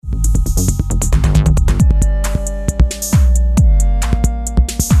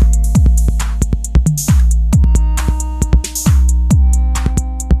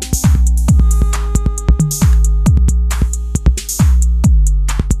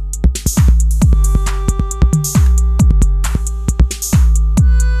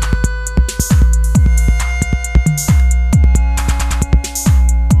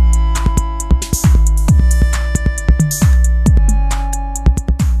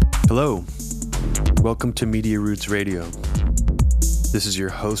Hello, welcome to Media Roots Radio. This is your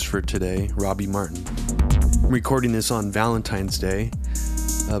host for today, Robbie Martin. I'm recording this on Valentine's Day,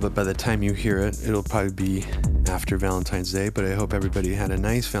 but by the time you hear it, it'll probably be after Valentine's Day, but I hope everybody had a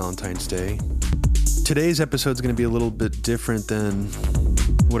nice Valentine's Day. Today's episode is going to be a little bit different than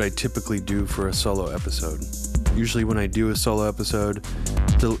what I typically do for a solo episode. Usually when I do a solo episode,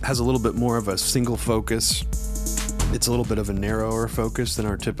 it has a little bit more of a single focus. It's a little bit of a narrower focus than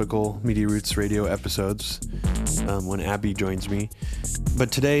our typical Media Roots Radio episodes when Abby joins me.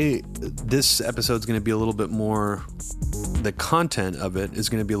 But today, this episode is going to be a little bit more, the content of it is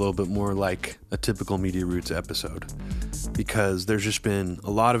going to be a little bit more like a typical Media Roots episode. Because there's just been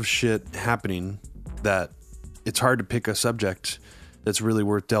a lot of shit happening that it's hard to pick a subject that's really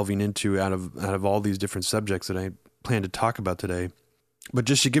worth delving into out of all these different subjects that I plan to talk about today. But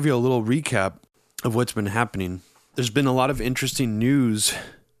just to give you a little recap of what's been happening, there's been a lot of interesting news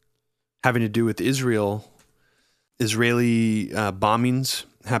having to do with Israel, Israeli bombings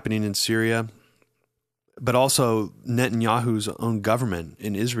happening in Syria, but also Netanyahu's own government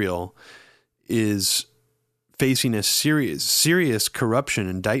in Israel is facing a serious corruption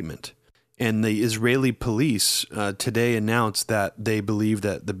indictment. And the Israeli police today announced that they believe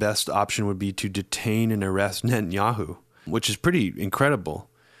that the best option would be to detain and arrest Netanyahu, which is pretty incredible.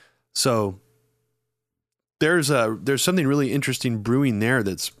 So there's something really interesting brewing there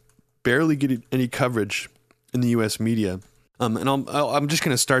that's barely getting any coverage in the U.S. media. And I'm just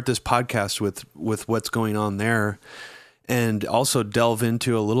going to start this podcast with what's going on there, and also delve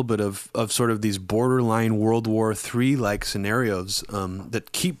into a little bit of sort of these borderline World War III like scenarios that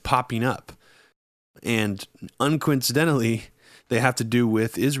keep popping up, and uncoincidentally, they have to do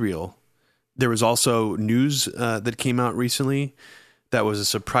with Israel. There was also news that came out recently that was a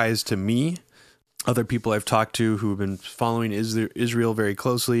surprise to me. Other people I've talked to who have been following Israel very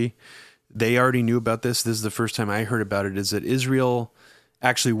closely, they already knew about this. This is the first time I heard about it, is that Israel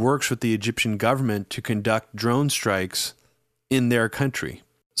actually works with the Egyptian government to conduct drone strikes in their country.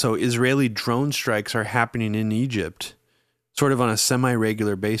 So Israeli drone strikes are happening in Egypt, sort of on a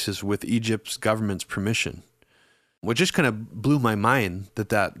semi-regular basis with Egypt's government's permission, which just kind of blew my mind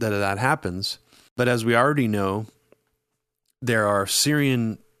that happens. But as we already know, there are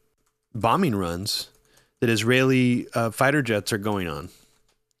Syrian bombing runs that Israeli fighter jets are going on.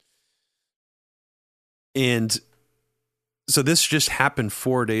 And so this just happened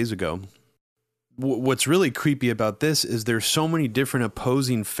 4 days ago. What's really creepy about this is there's so many different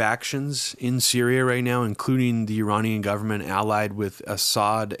opposing factions in Syria right now, including the Iranian government allied with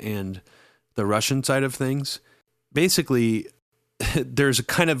Assad and the Russian side of things. Basically, there's a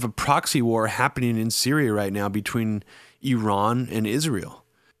kind of a proxy war happening in Syria right now between Iran and Israel,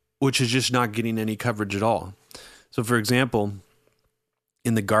 which is just not getting any coverage at all. So, for example,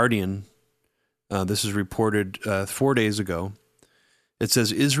 in The Guardian, this is reported 4 days ago, it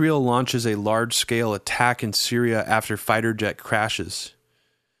says Israel launches a large-scale attack in Syria after fighter jet crashes.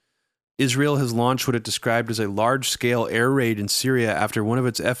 Israel has launched what it described as a large-scale air raid in Syria after one of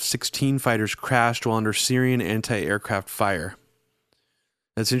its F-16 fighters crashed while under Syrian anti-aircraft fire.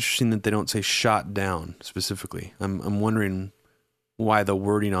 It's interesting that they don't say shot down specifically. I'm wondering why the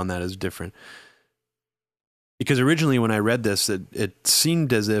wording on that is different. Because originally when I read this, it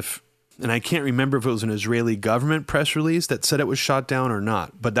seemed as if, and I can't remember if it was an Israeli government press release that said it was shot down or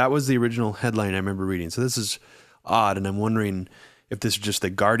not, but that was the original headline I remember reading. So this is odd, and I'm wondering if this is just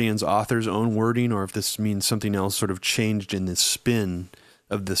the Guardian's author's own wording, or if this means something else sort of changed in the spin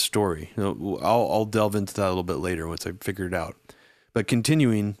of this story. I'll delve into that a little bit later once I figure it out. But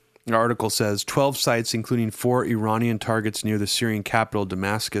continuing, the article says 12 sites, including 4 Iranian targets near the Syrian capital,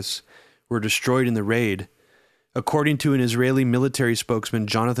 Damascus, were destroyed in the raid. According to an Israeli military spokesman,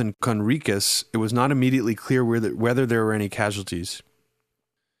 Jonathan Conricus, it was not immediately clear whether there were any casualties.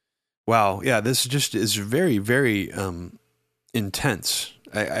 Wow, yeah, this just is very, very intense.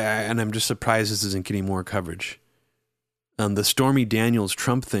 And I'm just surprised this isn't getting more coverage. The Stormy Daniels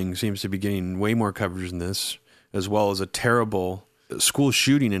Trump thing seems to be getting way more coverage than this, as well as a terrible school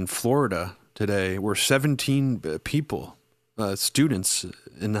shooting in Florida today where 17 people, students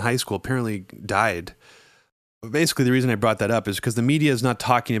in the high school, apparently died. Basically, the reason I brought that up is because the media is not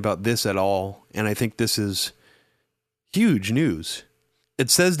talking about this at all, and I think this is huge news. It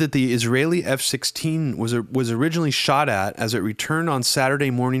says that the Israeli F-16 was originally shot at as it returned on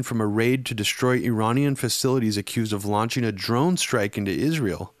Saturday morning from a raid to destroy Iranian facilities accused of launching a drone strike into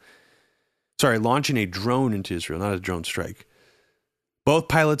Israel. Sorry, launching a drone into Israel, not a drone strike. Both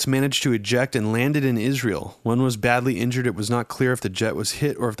pilots managed to eject and landed in Israel. One was badly injured. It was not clear if the jet was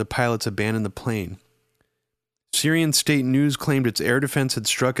hit or if the pilots abandoned the plane. Syrian state news claimed its air defense had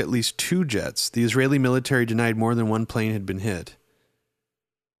struck at least 2 jets. The Israeli military denied more than 1 plane had been hit.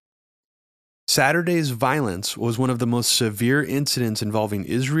 Saturday's violence was one of the most severe incidents involving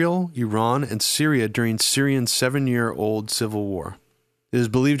Israel, Iran, and Syria during Syria's 7-year-old civil war. It is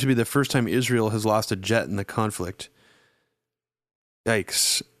believed to be the first time Israel has lost a jet in the conflict.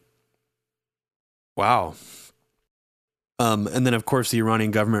 Yikes. Wow. And then, of course, the Iranian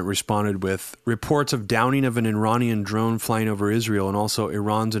government responded with reports of downing of an Iranian drone flying over Israel and also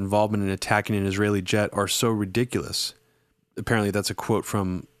Iran's involvement in attacking an Israeli jet are so ridiculous. Apparently, that's a quote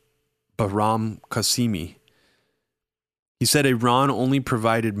from Bahram Qasimi. He said Iran only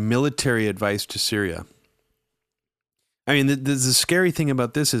provided military advice to Syria. I mean, the scary thing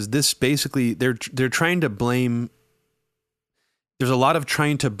about this is this basically, they're trying to blame... There's a lot of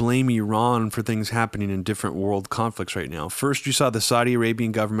trying to blame Iran for things happening in different world conflicts right now. First, you saw the Saudi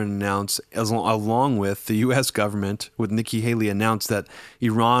Arabian government announce, along with the U.S. government, with Nikki Haley, announced that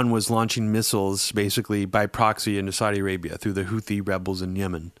Iran was launching missiles basically by proxy into Saudi Arabia through the Houthi rebels in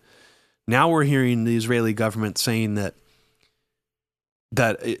Yemen. Now we're hearing the Israeli government saying that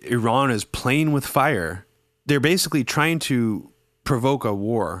Iran is playing with fire. They're basically trying to provoke a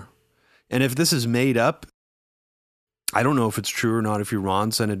war. And if this is made up, I don't know if it's true or not if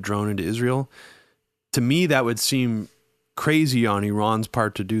Iran sent a drone into Israel. To me, that would seem crazy on Iran's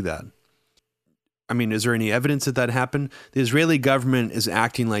part to do that. I mean, is there any evidence that happened? The Israeli government is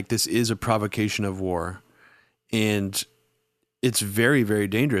acting like this is a provocation of war. And it's very, very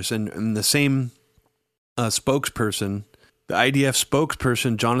dangerous. And the same spokesperson, the IDF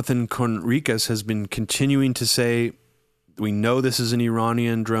spokesperson, Jonathan Conricus, has been continuing to say, we know this is an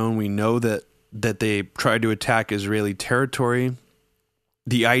Iranian drone. We know that they tried to attack Israeli territory.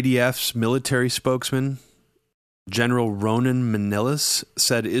 The IDF's military spokesman, General Ronan Manilis,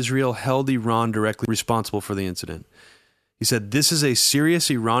 said Israel held Iran directly responsible for the incident. He said, this is a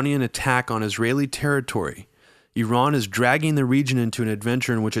serious Iranian attack on Israeli territory. Iran is dragging the region into an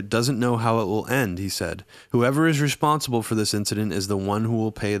adventure in which it doesn't know how it will end, he said. Whoever is responsible for this incident is the one who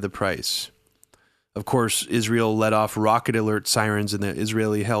will pay the price. Of course, Israel let off rocket alert sirens in the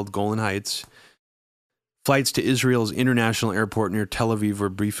Israeli-held Golan Heights. Flights to Israel's international airport near Tel Aviv were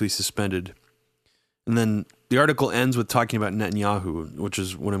briefly suspended. And then the article ends with talking about Netanyahu, which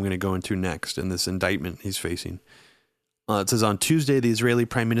is what I'm going to go into next, and this indictment he's facing. It says, on Tuesday, the Israeli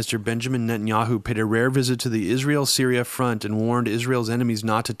Prime Minister Benjamin Netanyahu paid a rare visit to the Israel-Syria front and warned Israel's enemies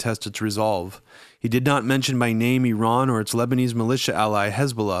not to test its resolve. He did not mention by name Iran or its Lebanese militia ally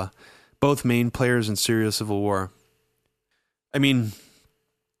Hezbollah, both main players in Syria's civil war. I mean,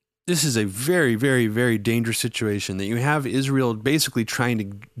 this is a very, very, very dangerous situation that you have Israel basically trying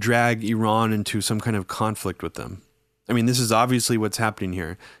to drag Iran into some kind of conflict with them. I mean, this is obviously what's happening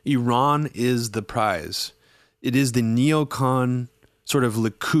here. Iran is the prize. It is the neocon sort of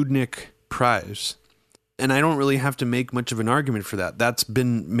Likudnik prize. And I don't really have to make much of an argument for that. That's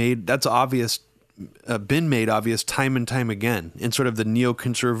been made obvious time and time again in sort of the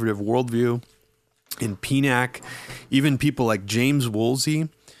neoconservative worldview, in PNAC, even people like James Woolsey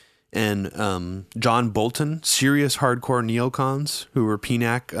and John Bolton, serious hardcore neocons who were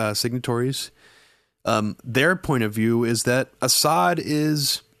PNAC signatories. Their point of view is that Assad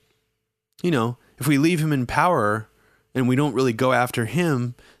is, if we leave him in power and we don't really go after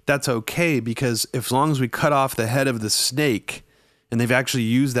him, that's okay, because as long as we cut off the head of the snake, and they've actually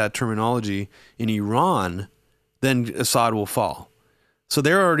used that terminology in Iran, then Assad will fall. So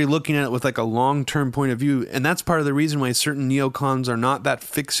they're already looking at it with like a long-term point of view, and that's part of the reason why certain neocons are not that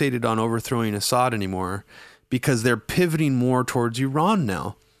fixated on overthrowing Assad anymore, because they're pivoting more towards Iran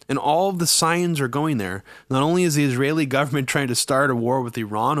now. And all of the signs are going there. Not only is the Israeli government trying to start a war with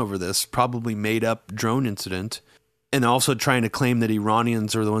Iran over this probably made-up drone incident, and also trying to claim that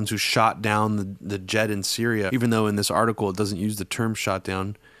Iranians are the ones who shot down the jet in Syria, even though in this article it doesn't use the term shot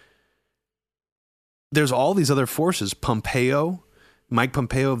down. There's all these other forces. Mike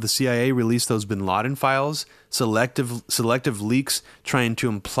Pompeo of the CIA released those bin Laden files, selective leaks trying to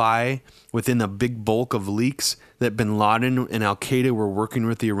imply within the big bulk of leaks that bin Laden and al-Qaeda were working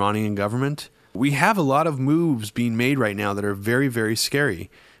with the Iranian government. We have a lot of moves being made right now that are very, very scary.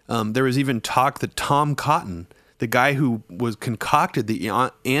 There was even talk that Tom Cotton, the guy who was concocted the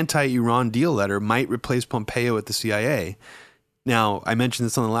anti-Iran deal letter, might replace Pompeo at the CIA. Now, I mentioned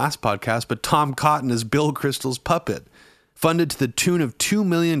this on the last podcast, but Tom Cotton is Bill Kristol's puppet, funded to the tune of $2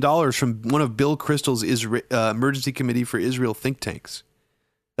 million from one of Bill Kristol's Emergency Committee for Israel think tanks.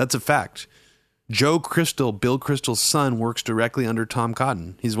 That's a fact. Joe Kristol, Bill Kristol's son, works directly under Tom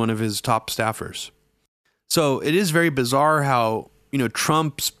Cotton. He's one of his top staffers. So it is very bizarre how,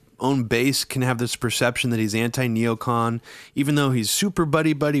 Trump's own base can have this perception that he's anti-neocon, even though he's super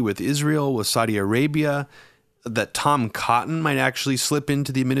buddy-buddy with Israel, with Saudi Arabia, that Tom Cotton might actually slip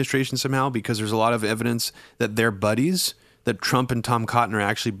into the administration somehow because there's a lot of evidence that they're buddies, that Trump and Tom Cotton are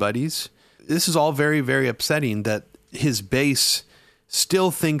actually buddies. This is all very, very upsetting that his base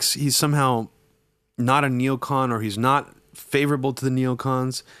still thinks he's somehow not a neocon or he's not favorable to the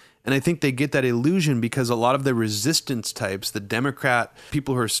neocons. And I think they get that illusion because a lot of the resistance types, the Democrat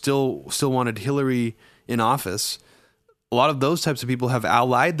people who are still wanted Hillary in office, a lot of those types of people have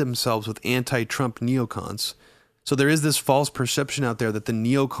allied themselves with anti-Trump neocons. So there is this false perception out there that the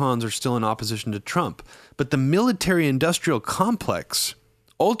neocons are still in opposition to Trump. But the military-industrial complex,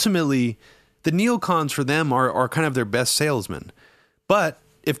 ultimately, the neocons for them are kind of their best salesmen. But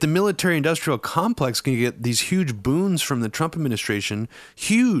if the military-industrial complex can get these huge boons from the Trump administration,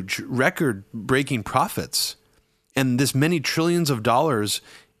 huge record-breaking profits, and this many trillions of dollars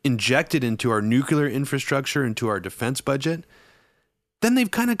injected into our nuclear infrastructure, into our defense budget, then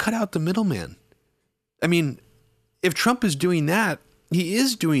they've kind of cut out the middleman. I mean, if Trump is doing that, he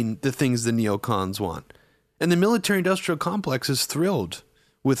is doing the things the neocons want. And the military-industrial complex is thrilled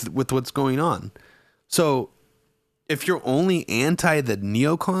with what's going on. So if you're only anti the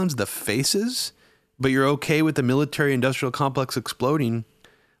neocons, the faces, but you're okay with the military-industrial complex exploding,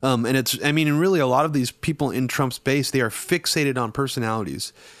 and really a lot of these people in Trump's base, they are fixated on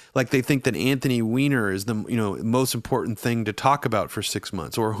personalities. Like they think that Anthony Weiner is the most important thing to talk about for 6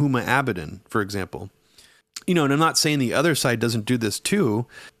 months, or Huma Abedin, for example. And I'm not saying the other side doesn't do this too,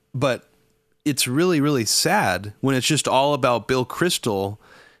 but it's really, really sad when it's just all about Bill Kristol,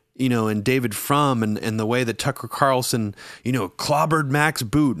 and David Frum and the way that Tucker Carlson, clobbered Max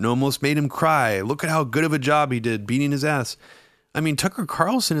Boot and almost made him cry. Look at how good of a job he did beating his ass. I mean, Tucker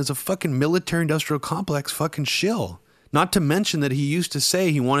Carlson is a fucking military-industrial complex fucking shill. Not to mention that he used to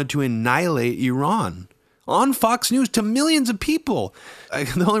say he wanted to annihilate Iran on Fox News to millions of people.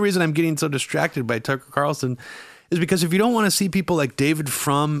 The only reason I'm getting so distracted by Tucker Carlson is because if you don't want to see people like David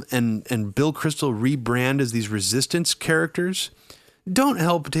Frum and Bill Kristol rebrand as these resistance characters, don't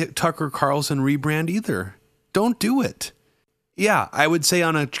help Tucker Carlson rebrand either. Don't do it. Yeah, I would say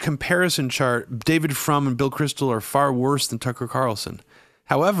on a comparison chart, David Frum and Bill Kristol are far worse than Tucker Carlson.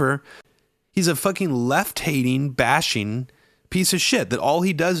 However, he's a fucking left-hating, bashing piece of shit that all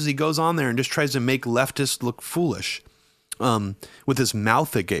he does is he goes on there and just tries to make leftists look foolish with his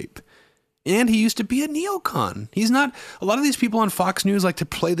mouth agape. And he used to be a neocon. He's not. A lot of these people on Fox News like to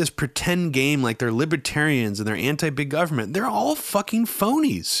play this pretend game like they're libertarians and they're anti-big government. They're all fucking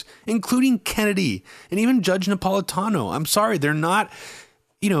phonies, including Kennedy and even Judge Napolitano. I'm sorry, they're not,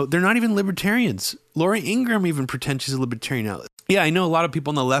 they're not even libertarians. Laura Ingraham even pretends she's a libertarian now. Yeah, I know a lot of people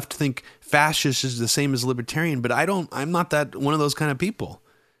on the left think fascist is the same as libertarian, but I'm not that one of those kind of people.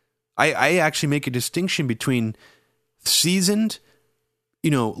 I actually make a distinction between seasoned,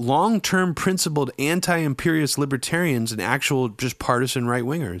 long-term principled anti-imperialist libertarians and actual just partisan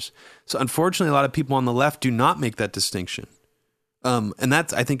right-wingers. So unfortunately, a lot of people on the left do not make that distinction. And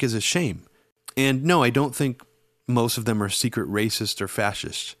that, I think, is a shame. And no, I don't think most of them are secret racists or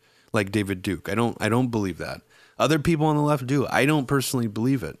fascists like David Duke. I don't believe that. Other people on the left do. I don't personally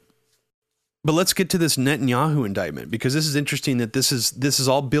believe it. But let's get to this Netanyahu indictment, because this is interesting that this is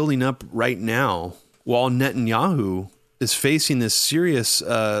all building up right now while Netanyahu is facing this serious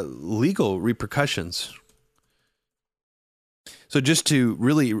legal repercussions. So just to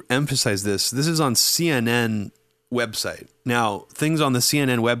really emphasize this is on CNN website. Now, things on the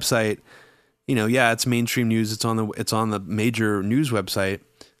CNN website, it's mainstream news. It's on the major news website.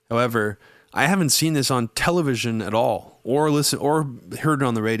 However, I haven't seen this on television at all, or heard it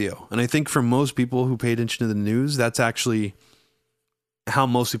on the radio. And I think for most people who pay attention to the news, that's actually how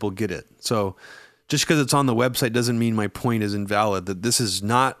most people get it. So just because it's on the website doesn't mean my point is invalid, that this is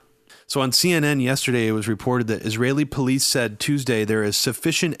not. So on CNN yesterday, it was reported that Israeli police said Tuesday there is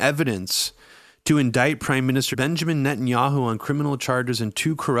sufficient evidence to indict Prime Minister Benjamin Netanyahu on criminal charges in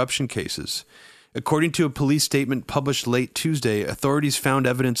 2 corruption cases. According to a police statement published late Tuesday, authorities found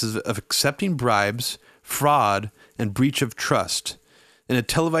evidence of accepting bribes, fraud, and breach of trust. In a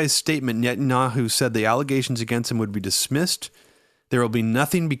televised statement, Netanyahu said the allegations against him would be dismissed. There will be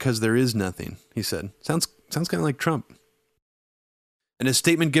nothing because there is nothing, he said. Sounds kind of like Trump. In a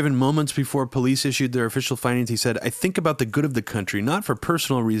statement given moments before police issued their official findings, he said, "I think about the good of the country, not for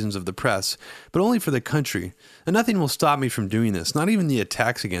personal reasons of the press, but only for the country. And nothing will stop me from doing this, not even the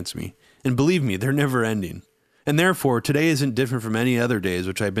attacks against me. And believe me, they're never ending. And therefore, today isn't different from any other days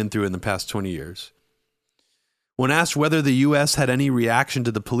which I've been through in the past 20 years." When asked whether the U.S. had any reaction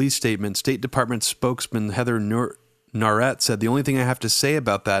to the police statement, State Department spokesman Heather Naret said, "The only thing I have to say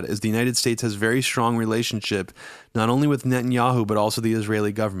about that is the United States has very strong relationship not only with Netanyahu but also the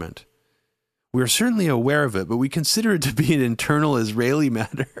Israeli government. We are certainly aware of it, but we consider it to be an internal Israeli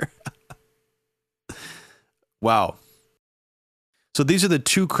matter." Wow. So these are the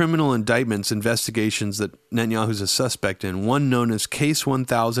two criminal indictments, investigations that Netanyahu's a suspect in. One known as Case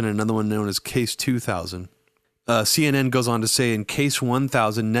 1000 and another one known as Case 2000. CNN goes on to say, in Case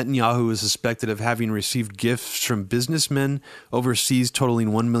 1000, Netanyahu is suspected of having received gifts from businessmen overseas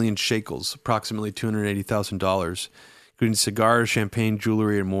totaling 1 million shekels, approximately $280,000, including cigars, champagne,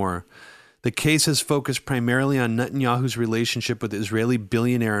 jewelry, and more. The case has focused primarily on Netanyahu's relationship with Israeli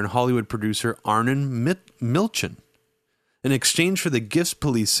billionaire and Hollywood producer Arnon Milchan. In exchange for the gifts,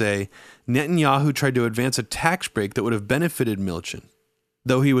 police say, Netanyahu tried to advance a tax break that would have benefited Milchan,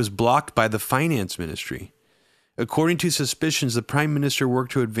 though he was blocked by the finance ministry. According to suspicions, the prime minister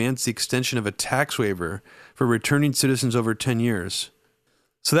worked to advance the extension of a tax waiver for returning citizens over 10 years.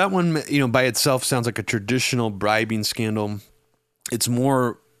 So that one, by itself sounds like a traditional bribing scandal. It's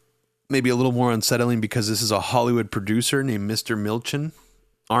maybe a little more unsettling because this is a Hollywood producer named Mr. Milchan.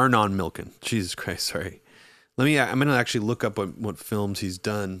 Arnon Milchan. Jesus Christ, sorry. I'm going to actually look up what films he's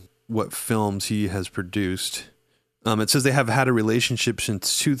done, what films he has produced. It says they have had a relationship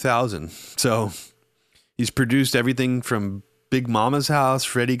since 2000. So he's produced everything from Big Mama's House,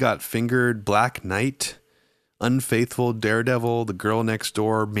 Freddy Got Fingered, Black Knight, Unfaithful, Daredevil, The Girl Next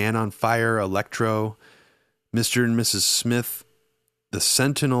Door, Man on Fire, Electro, Mr. and Mrs. Smith, The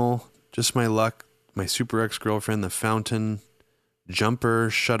Sentinel, Just My Luck, My Super Ex-Girlfriend, The Fountain, Jumper,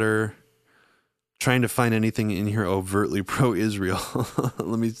 Shutter. Trying to find anything in here overtly pro-Israel.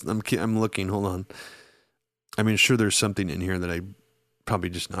 I'm looking. Hold on. I mean, sure, there's something in here that I'm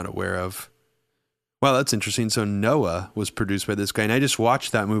probably just not aware of. Wow, that's interesting. So Noah was produced by this guy, and I just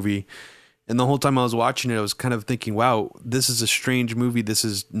watched that movie, and the whole time I was watching it, I was kind of thinking, wow, this is a strange movie. This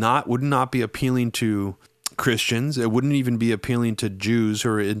would not be appealing to Christians. It wouldn't even be appealing to Jews who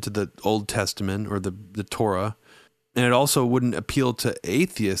are into the Old Testament or the Torah. And it also wouldn't appeal to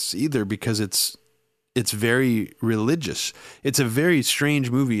atheists either because it's very religious. It's a very strange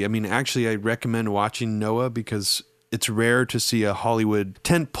movie. I mean, actually, I recommend watching Noah because it's rare to see a Hollywood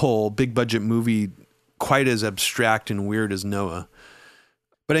tentpole, big budget movie quite as abstract and weird as Noah.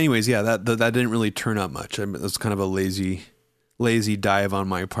 But anyways, yeah, that didn't really turn up much. It was kind of a lazy dive on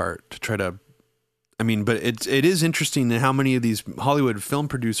my part to try to. I mean, but it is interesting how many of these Hollywood film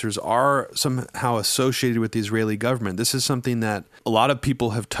producers are somehow associated with the Israeli government. This is something that a lot of people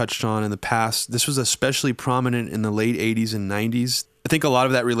have touched on in the past. This was especially prominent in the late 80s and 90s. I think a lot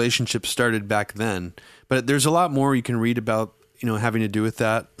of that relationship started back then. But there's a lot more you can read about, having to do with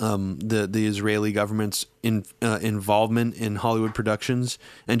that. The Israeli government's involvement in Hollywood productions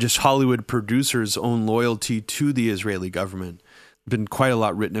and just Hollywood producers' own loyalty to the Israeli government. Been quite a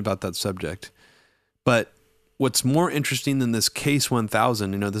lot written about that subject. But what's more interesting than this Case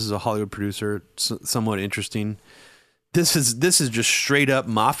 1000, this is a Hollywood producer, somewhat interesting. This is just straight up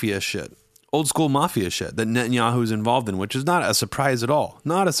mafia shit, old school mafia shit that Netanyahu is involved in, which is not a surprise at all.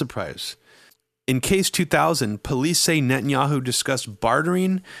 Not a surprise. In Case 2000, police say Netanyahu discussed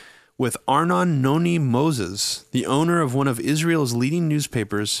bartering with Arnon Noni Moses, the owner of one of Israel's leading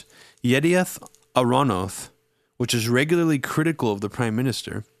newspapers, Yedioth Ahronoth, which is regularly critical of the prime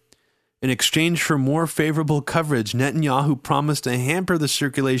minister. In exchange for more favorable coverage, Netanyahu promised to hamper the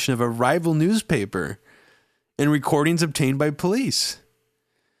circulation of a rival newspaper and recordings obtained by police.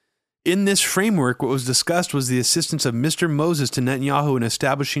 In this framework, what was discussed was the assistance of Mr. Moses to Netanyahu in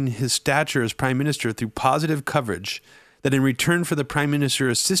establishing his stature as prime minister through positive coverage, that in return for the prime minister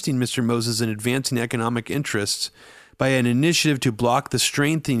assisting Mr. Moses in advancing economic interests by an initiative to block the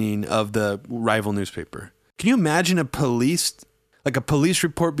strengthening of the rival newspaper. Can you imagine a police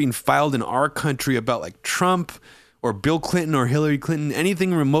report being filed in our country about like Trump or Bill Clinton or Hillary Clinton,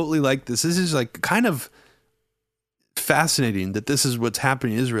 anything remotely like this? This is like kind of fascinating that this is what's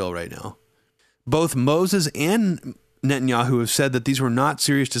happening in Israel right now. Both Moses and Netanyahu have said that these were not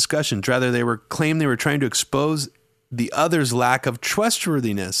serious discussions. Rather, they were trying to expose the other's lack of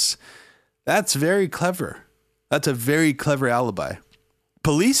trustworthiness. That's very clever. That's a very clever alibi.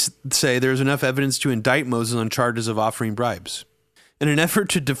 Police say there's enough evidence to indict Moses on charges of offering bribes. In an effort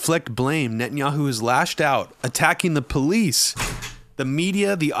to deflect blame, Netanyahu has lashed out, attacking the police, the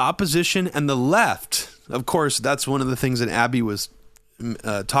media, the opposition, and the left. Of course, that's one of the things that Abby was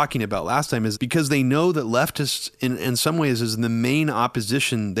talking about last time, is because they know that leftists, in some ways, is the main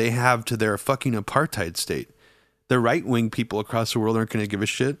opposition they have to their fucking apartheid state. The right-wing people across the world aren't going to give a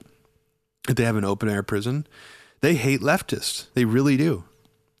shit if they have an open-air prison. They hate leftists. They really do.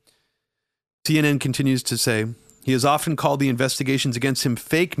 CNN continues to say, He has often called the investigations against him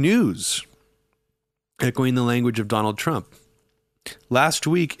fake news, echoing the language of Donald Trump. Last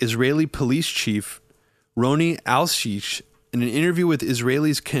week, Israeli police chief Roni Alshish, in an interview with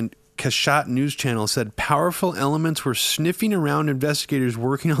Israel's Kashat news channel, said powerful elements were sniffing around investigators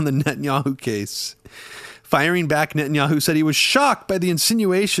working on the Netanyahu case. Firing back, Netanyahu said he was shocked by the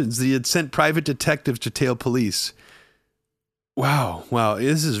insinuations that he had sent private detectives to tail police. Wow,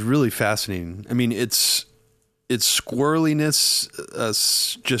 this is really fascinating. I mean, it's squirreliness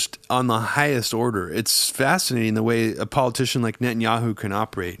just on the highest order. It's fascinating the way a politician like Netanyahu can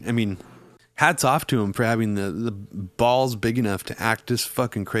operate. I mean, hats off to him for having the balls big enough to act this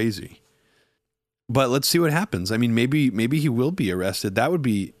fucking crazy. But let's see what happens. I mean, maybe he will be arrested. That would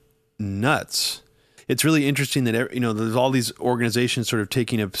be nuts. It's really interesting that, there's all these organizations sort of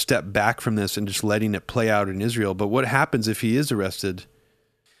taking a step back from this and just letting it play out in Israel. But what happens if he is arrested?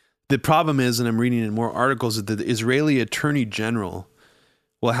 The problem is, and I'm reading in more articles, that the Israeli Attorney General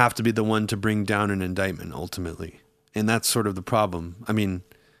will have to be the one to bring down an indictment ultimately. And that's sort of the problem. I mean,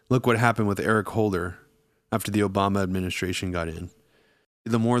 look what happened with Eric Holder after the Obama administration got in.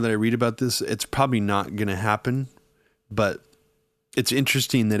 The more that I read about this, it's probably not going to happen, but it's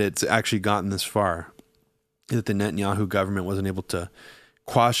interesting that it's actually gotten this far, that the Netanyahu government wasn't able to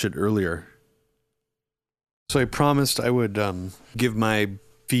quash it earlier. So I promised I would give my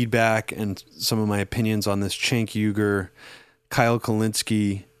feedback and some of my opinions on this Cenk Uygur, Kyle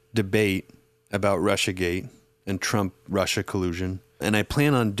Kulinski debate about Russiagate and Trump-Russia collusion. And I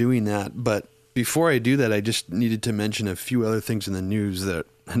plan on doing that, but before I do that, I just needed to mention a few other things in the news that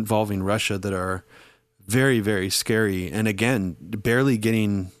involving Russia that are very, very scary. And again, barely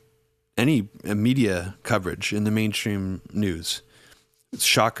getting any media coverage in the mainstream news. It's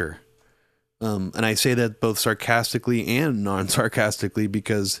shocker. And I say that both sarcastically and non-sarcastically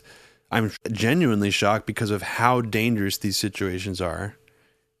because I'm genuinely shocked because of how dangerous these situations are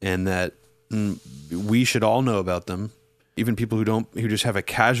and that we should all know about them, even people who just have a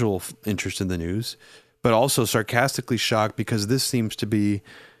casual interest in the news, but also sarcastically shocked because this seems to be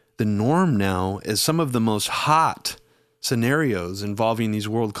the norm now, as some of the most hot scenarios involving these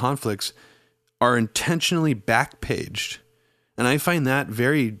world conflicts are intentionally backpaged. And I find that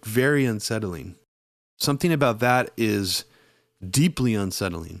very, very unsettling. Something about that is deeply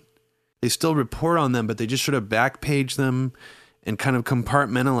unsettling. They still report on them, but they just sort of backpage them and kind of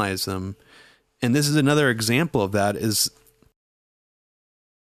compartmentalize them. And this is another example of that is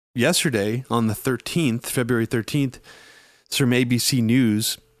yesterday on the 13th, February 13th, from ABC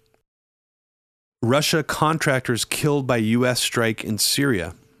News, Russia contractors killed by U.S. strike in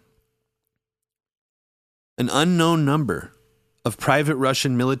Syria. An unknown number of private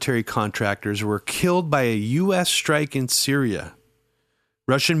Russian military contractors were killed by a U.S. strike in Syria.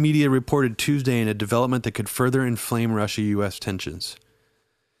 Russian media reported Tuesday in a development that could further inflame Russia-U.S. tensions.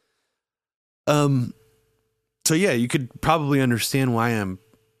 So yeah, you could probably understand why I'm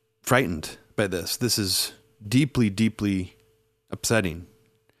frightened by this. This is deeply, deeply upsetting.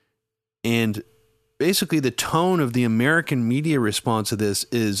 And basically the tone of the American media response to this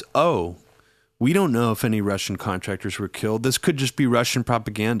is, oh, we don't know if any Russian contractors were killed. This could just be Russian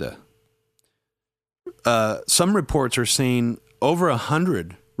propaganda. Some reports are saying over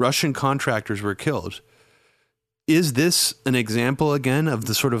 100 Russian contractors were killed. Is this an example again of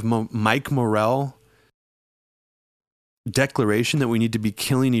the sort of Mike Morell declaration that we need to be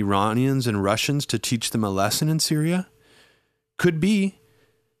killing Iranians and Russians to teach them a lesson in Syria? Could be.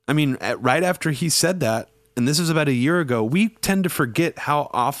 I mean, right after he said that, and this is about a year ago, we tend to forget how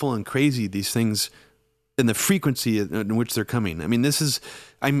awful and crazy these things and the frequency in which they're coming. I mean, this is,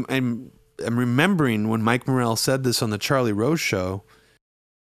 I'm remembering when Mike Morell said this on the Charlie Rose show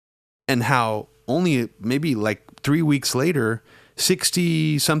and how only maybe like 3 weeks later,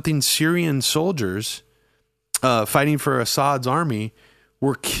 60-something Syrian soldiers fighting for Assad's army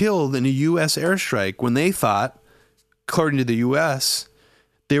were killed in a U.S. airstrike when they thought, according to the U.S.,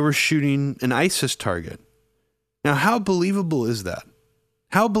 they were shooting an ISIS target. Now, how believable is that?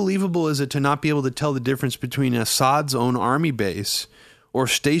 How believable is it to not be able to tell the difference between Assad's own army base or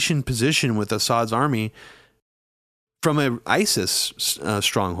stationed position with Assad's army from an ISIS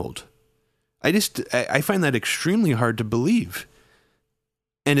stronghold? I find that extremely hard to believe.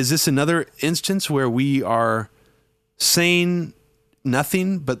 And is this another instance where we are saying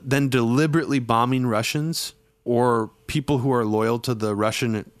nothing but then deliberately bombing Russians or people who are loyal to the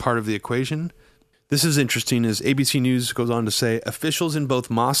Russian part of the equation? This is interesting as ABC News goes on to say, officials in both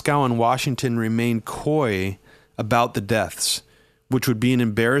Moscow and Washington remain coy about the deaths, which would be an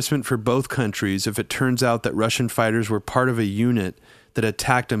embarrassment for both countries if it turns out that Russian fighters were part of a unit that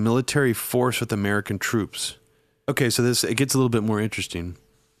attacked a military force with American troops. Okay, so it gets a little bit more interesting.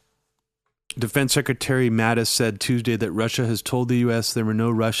 Defense Secretary Mattis said Tuesday that Russia has told the U.S. there were no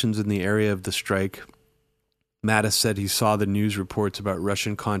Russians in the area of the strike. Mattis said he saw the news reports about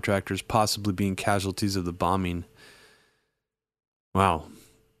Russian contractors possibly being casualties of the bombing. Wow.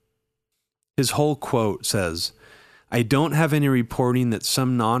 His whole quote says, "I don't have any reporting that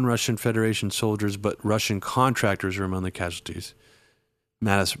some non-Russian Federation soldiers but Russian contractors were among the casualties."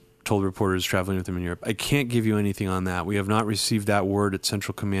 Mattis told reporters traveling with him in Europe, "I can't give you anything on that. We have not received that word at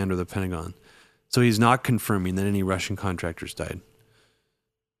Central Command or the Pentagon." So he's not confirming that any Russian contractors died.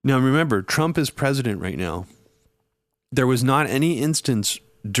 Now remember, Trump is president right now. There was not any instance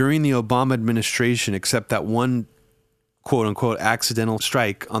during the Obama administration except that one quote-unquote accidental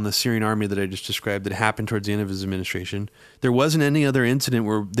strike on the Syrian army that I just described that happened towards the end of his administration. There wasn't any other incident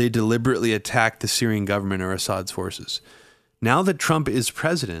where they deliberately attacked the Syrian government or Assad's forces. Now that Trump is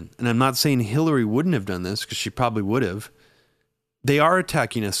president, and I'm not saying Hillary wouldn't have done this because she probably would have, they are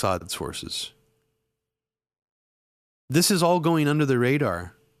attacking Assad's forces. This is all going under the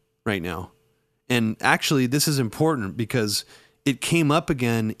radar right now. And actually, this is important because it came up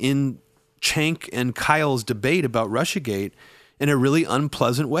again in Cenk and Kyle's debate about Russiagate in a really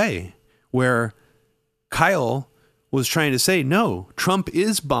unpleasant way, where Kyle was trying to say, no, Trump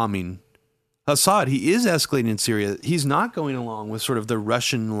is bombing Assad. He is escalating in Syria. He's not going along with sort of the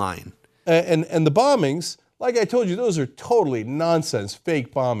Russian line. And the bombings, like I told you, those are totally nonsense,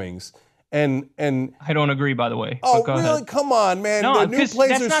 fake bombings. And I don't agree, by the way. Oh, really? Ahead. Come on, man. No, the new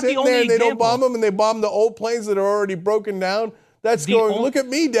planes are sitting there and they don't bomb them, and they bomb the old planes that are already broken down. That's look at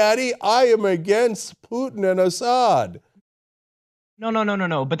me, Daddy. I am against Putin and Assad.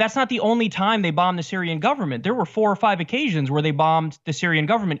 No. But that's not the only time they bombed the Syrian government. There were 4 or 5 occasions where they bombed the Syrian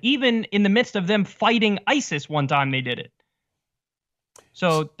government. Even in the midst of them fighting ISIS one time they did it.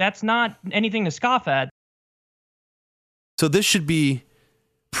 So that's not anything to scoff at. So this should be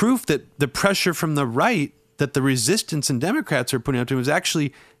proof that the pressure from the right that the resistance and Democrats are putting up to him is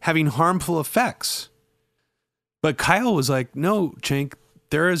actually having harmful effects. But Kyle was like, no, Cenk,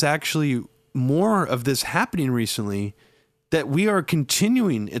 there is actually more of this happening recently that we are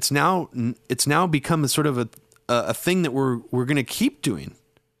continuing. It's now become a sort of a thing that we're going to keep doing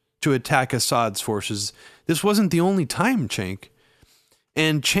to attack Assad's forces. This wasn't the only time, Cenk.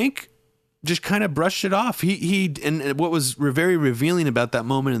 And Cenk just kind of brushed it off. And what was very revealing about that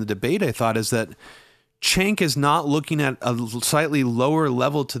moment in the debate, I thought, is that Cenk is not looking at a slightly lower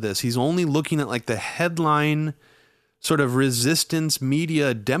level to this. He's only looking at like the headline sort of resistance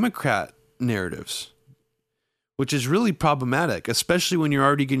media Democrat narratives, which is really problematic, especially when you're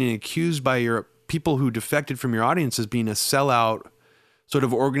already getting accused by your people who defected from your audience as being a sellout sort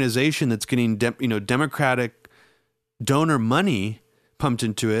of organization that's getting Democratic donor money pumped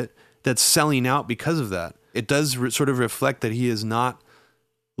into it, that's selling out because of that. It does sort of reflect that he is not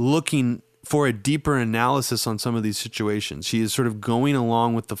looking for a deeper analysis on some of these situations. He is sort of going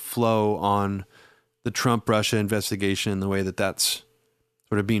along with the flow on the Trump-Russia investigation and the way that that's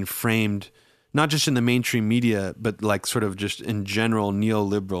sort of being framed, not just in the mainstream media, but like sort of just in general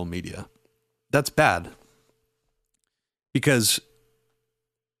neoliberal media. That's bad. Because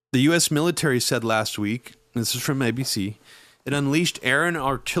the U.S. military said last week, this is from ABC, it unleashed air and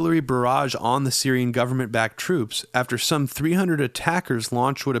artillery barrage on the Syrian government-backed troops after some 300 attackers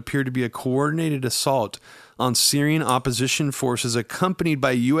launched what appeared to be a coordinated assault on Syrian opposition forces accompanied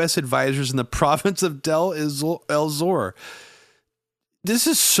by U.S. advisors in the province of Deir el-Zor. This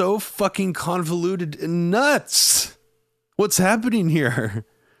is so fucking convoluted and nuts. What's happening here?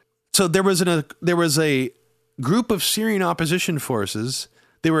 So there was a group of Syrian opposition forces.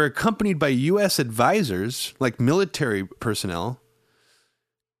 They were accompanied by U.S. advisors, like military personnel,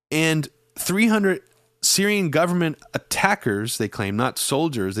 and 300 Syrian government attackers, they claim, not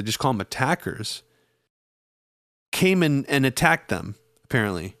soldiers, they just call them attackers, came in and attacked them,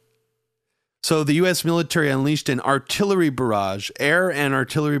 apparently. So the U.S. military unleashed an artillery barrage, air and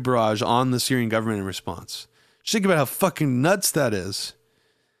artillery barrage on the Syrian government in response. Just think about how fucking nuts that is.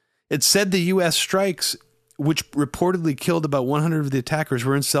 It said the U.S. strikes, which reportedly killed about 100 of the attackers,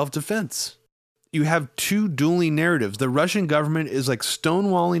 were in self-defense. You have two dueling narratives. The Russian government is like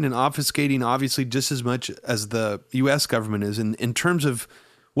stonewalling and obfuscating obviously just as much as the U.S. government is in terms of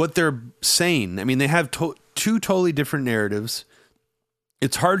what they're saying. I mean, they have two totally different narratives.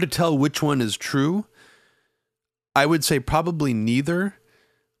 It's hard to tell which one is true. I would say probably neither,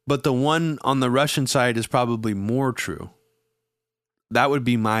 but the one on the Russian side is probably more true. That would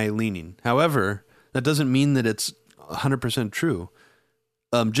be my leaning. However, that doesn't mean that it's 100% true.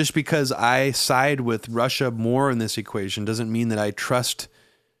 Just because I side with Russia more in this equation doesn't mean that I trust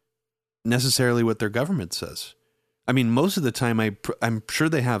necessarily what their government says. I mean, most of the time, I'm sure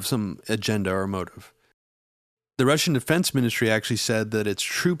they have some agenda or motive. The Russian Defense Ministry actually said that its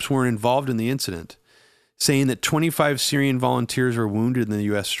troops weren't involved in the incident, saying that 25 Syrian volunteers were wounded in the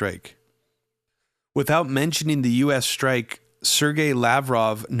U.S. strike. Without mentioning the U.S. strike, Sergei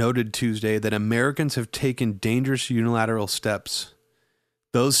Lavrov noted Tuesday that Americans have taken dangerous unilateral steps.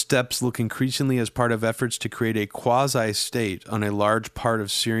 Those steps look increasingly as part of efforts to create a quasi-state on a large part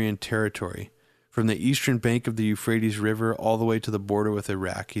of Syrian territory, from the eastern bank of the Euphrates River all the way to the border with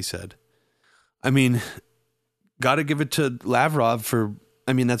Iraq, he said. I mean, got to give it to Lavrov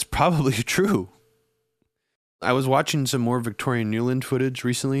that's probably true. I was watching some more Victoria Nuland footage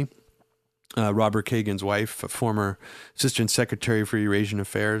recently. Robert Kagan's wife, a former Assistant Secretary for Eurasian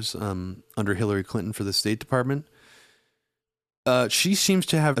Affairs under Hillary Clinton for the State Department. She seems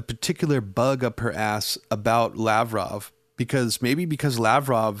to have a particular bug up her ass about Lavrov because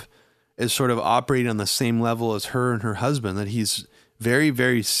Lavrov is sort of operating on the same level as her and her husband, that he's very,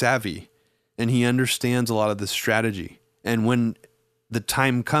 very savvy and he understands a lot of this strategy. And when the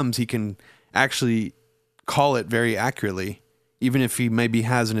time comes, he can actually call it very accurately, even if he maybe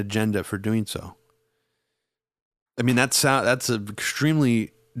has an agenda for doing so. I mean, that's an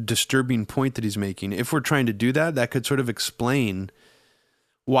extremely disturbing point that he's making. If we're trying to do that, that could sort of explain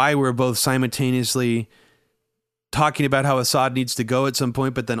why we're both simultaneously talking about how Assad needs to go at some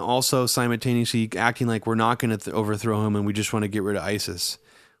point, but then also simultaneously acting like we're not going to overthrow him and we just want to get rid of ISIS.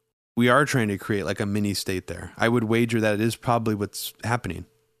 We are trying to create like a mini state there. I would wager that it is probably what's happening.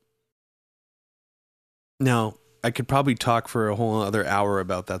 Now, I could probably talk for a whole other hour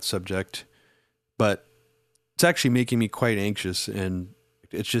about that subject, but it's actually making me quite anxious, and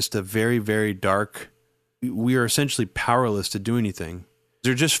it's just a very, very dark. We are essentially powerless to do anything.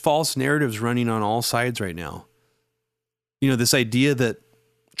 There are just false narratives running on all sides right now. You know, this idea that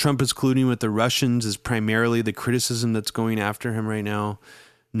Trump is colluding with the Russians is primarily the criticism that's going after him right now.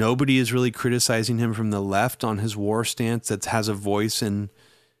 Nobody is really criticizing him from the left on his war stance that has a voice in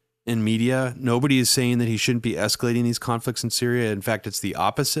media. Nobody is saying that he shouldn't be escalating these conflicts in Syria. In fact, it's the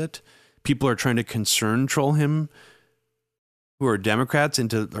opposite. People are trying to concern troll him, who are Democrats,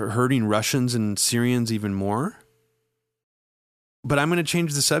 into hurting Russians and Syrians even more. But I'm going to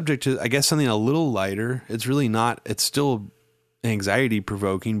change the subject to, I guess, something a little lighter. It's really not. It's still anxiety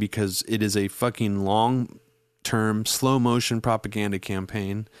provoking because it is a fucking long-term, slow-motion propaganda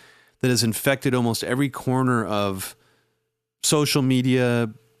campaign that has infected almost every corner of social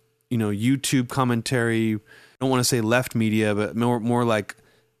media, YouTube commentary. I don't want to say left media, but more like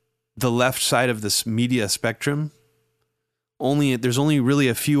the left side of this media spectrum. There's only really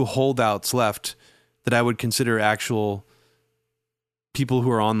a few holdouts left that I would consider actual people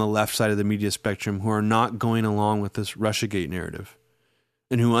who are on the left side of the media spectrum who are not going along with this Russiagate narrative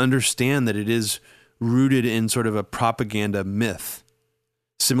and who understand that it is rooted in sort of a propaganda myth,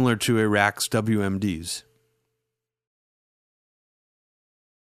 similar to Iraq's WMDs.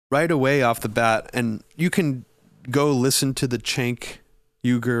 Right away off the bat, and you can go listen to the Cenk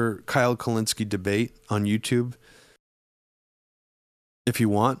Uygur Kyle Kulinski debate on YouTube if you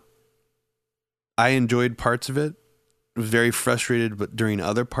want. I enjoyed parts of it. I was very frustrated but during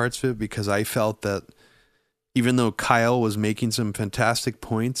other parts of it because I felt that even though Kyle was making some fantastic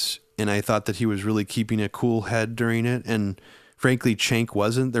points and I thought that he was really keeping a cool head during it, and frankly Cenk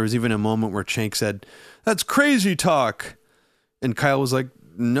wasn't. There was even a moment where Cenk said, "That's crazy talk." And Kyle was like,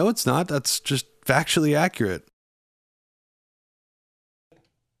 "No, it's not. That's just factually accurate."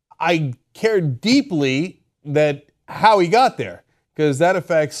 I care deeply that how he got there, because that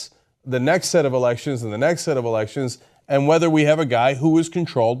affects the next set of elections and the next set of elections, and whether we have a guy who is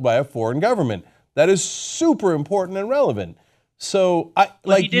controlled by a foreign government. That is super important and relevant. So,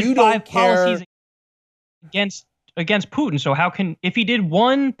 you don't care against Putin. So how can, if he did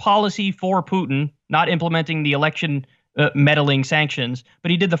one policy for Putin, not implementing the election meddling sanctions, but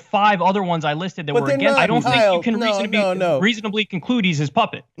he did the 5 other ones I listed that were against, I don't think you can reasonably conclude he's his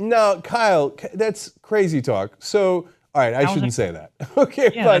puppet. No, Kyle, that's crazy talk. So, all right, I shouldn't say that. Okay,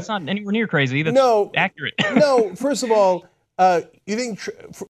 yeah, that's not anywhere near crazy. That's accurate. No, first of all, you think...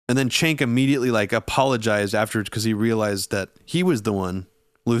 And then Cenk immediately apologized afterwards because he realized that he was the one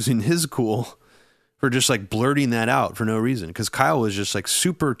losing his cool for just blurting that out for no reason. Because Kyle was just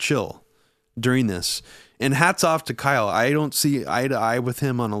super chill during this. And hats off to Kyle. I don't see eye to eye with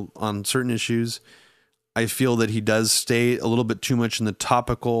him on certain issues. I feel that he does stay a little bit too much in the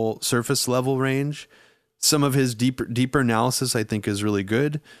topical surface level range. Some of his deeper analysis I think is really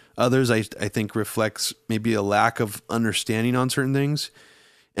good. Others I think reflects maybe a lack of understanding on certain things.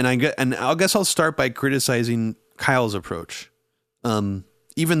 And I guess I'll start by criticizing Kyle's approach.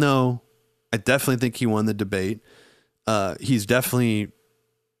 Even though I definitely think he won the debate, He's definitely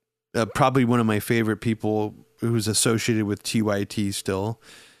probably one of my favorite people who's associated with TYT still.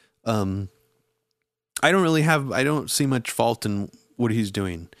 I don't see much fault in what he's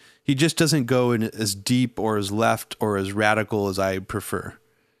doing. He just doesn't go in as deep or as left or as radical as I prefer.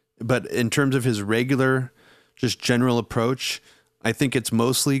 But in terms of his regular, just general approach, I think it's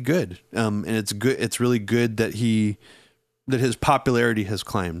mostly good. And it's good. It's really good that his popularity has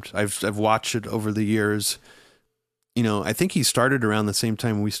climbed. I've watched it over the years. You know, I think he started around the same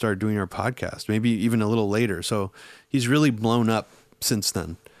time we started doing our podcast, maybe even a little later. So he's really blown up since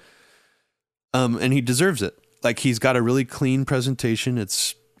then. And he deserves it. Like, he's got a really clean presentation.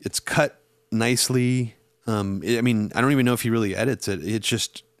 It's cut nicely. I mean, I don't even know if he really edits it. It's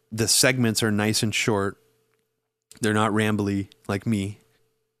just the segments are nice and short. They're not rambly like me.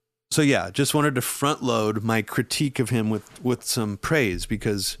 So yeah, just wanted to front load my critique of him with some praise,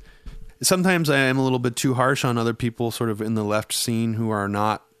 because sometimes I am a little bit too harsh on other people sort of in the left scene who are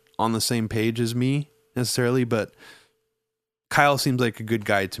not on the same page as me necessarily, but Kyle seems like a good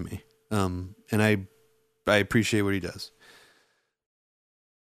guy to me. And I appreciate what he does.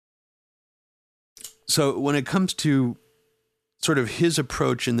 So when it comes to sort of his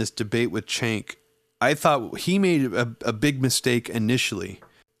approach in this debate with Cenk, I thought he made a big mistake initially.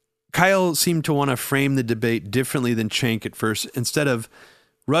 Kyle seemed to want to frame the debate differently than Cenk at first. Instead of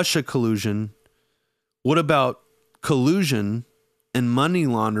Russia collusion, what about collusion and money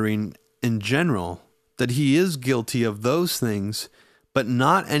laundering in general? That he is guilty of those things, but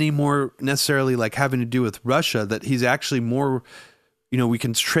not anymore necessarily like having to do with Russia, that he's actually more, we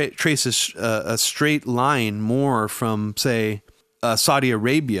can trace a straight line more from, say, Saudi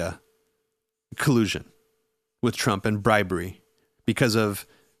Arabia collusion with Trump and bribery because of,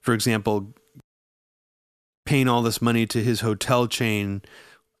 for example, paying all this money to his hotel chain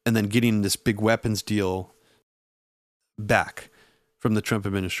and then getting this big weapons deal back from the Trump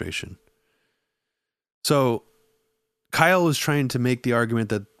administration. So Kyle was trying to make the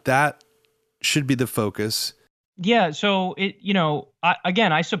argument that should be the focus. Yeah, so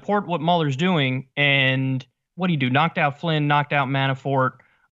I support what Mueller's doing, and what do you do? Knocked out Flynn, knocked out Manafort.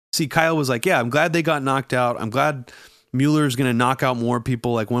 See, Kyle was like, yeah, I'm glad they got knocked out. I'm glad Mueller's going to knock out more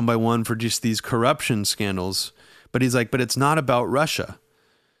people like one by one for just these corruption scandals. But he's like, but it's not about Russia.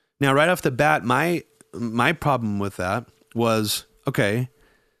 Now, right off the bat, my problem with that was, okay,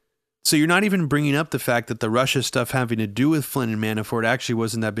 so you're not even bringing up the fact that the Russia stuff having to do with Flynn and Manafort actually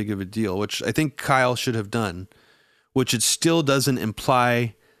wasn't that big of a deal, which I think Kyle should have done, which it still doesn't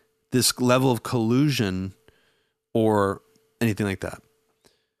imply this level of collusion or anything like that.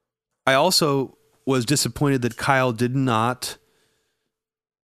 I also was disappointed that Kyle did not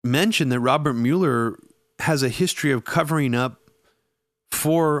mention that Robert Mueller has a history of covering up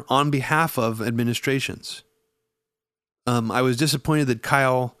on behalf of administrations. I was disappointed that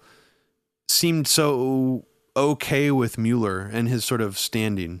Kyle seemed so okay with Mueller and his sort of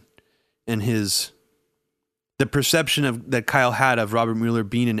standing and the perception that Kyle had of Robert Mueller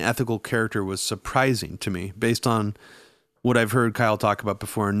being an ethical character was surprising to me based on what I've heard Kyle talk about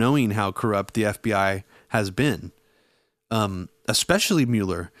before, knowing how corrupt the FBI has been, especially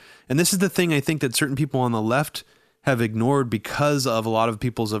Mueller. And this is the thing I think that certain people on the left have ignored because of a lot of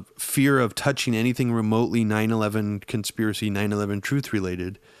people's fear of touching anything remotely 9/11 conspiracy, 9/11 truth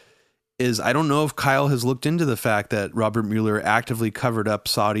related, is I don't know if Kyle has looked into the fact that Robert Mueller actively covered up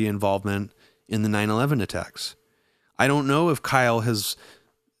Saudi involvement in the 9/11 attacks. I don't know if Kyle has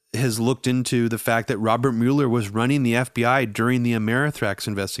looked into the fact that Robert Mueller was running the FBI during the Amerithrax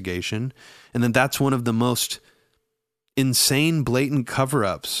investigation, and that's one of the most insane, blatant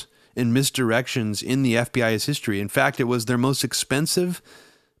cover-ups and misdirections in the FBI's history. In fact, it was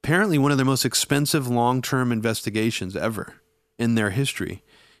apparently one of their most expensive long-term investigations ever in their history.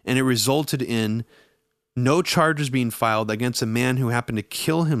 And it resulted in no charges being filed against a man who happened to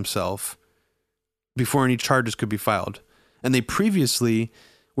kill himself before any charges could be filed. And they previously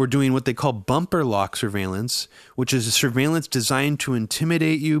were doing what they call bumper lock surveillance, which is a surveillance designed to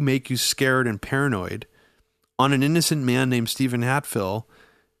intimidate you, make you scared and paranoid, on an innocent man named Stephen Hatfill,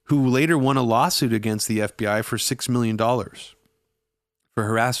 who later won a lawsuit against the FBI for $6 million for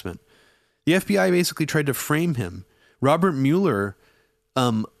harassment. The FBI basically tried to frame him. Robert Mueller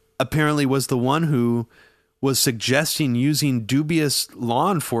apparently was the one who was suggesting using dubious law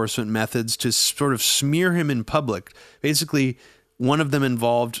enforcement methods to sort of smear him in public. Basically, one of them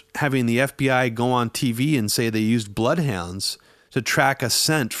involved having the FBI go on TV and say they used bloodhounds to track a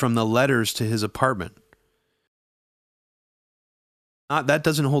scent from the letters to his apartment. That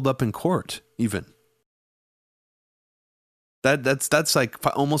doesn't hold up in court, even. That's like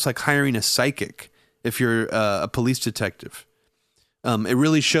almost like hiring a psychic if you're a police detective. It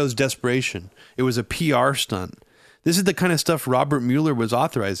really shows desperation. It was a PR stunt. This is the kind of stuff Robert Mueller was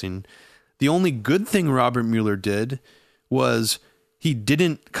authorizing. The only good thing Robert Mueller did was he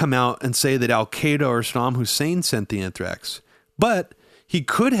didn't come out and say that Al-Qaeda or Saddam Hussein sent the anthrax. But he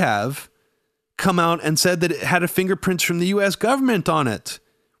could have come out and said that it had a fingerprints from the U.S. government on it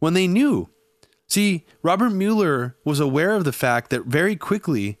when they knew. See, Robert Mueller was aware of the fact that very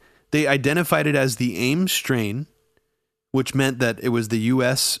quickly they identified it as the Ames strain, which meant that it was the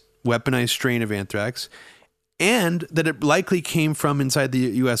U.S. weaponized strain of anthrax, and that it likely came from inside the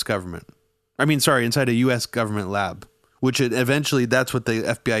U.S. government. Inside a U.S. government lab, that's what the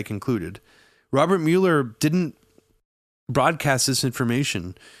FBI concluded. Robert Mueller didn't broadcast this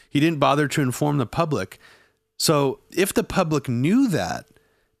information. He didn't bother to inform the public. So if the public knew that,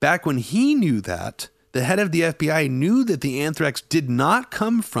 back when he knew that, the head of the FBI knew that the anthrax did not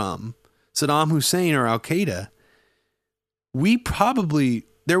come from Saddam Hussein or Al-Qaeda,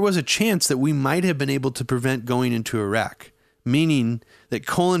 there was a chance that we might have been able to prevent going into Iraq, meaning that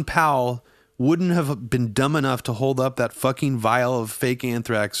Colin Powell wouldn't have been dumb enough to hold up that fucking vial of fake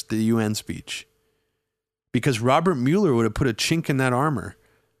anthrax at the UN speech. Because Robert Mueller would have put a chink in that armor.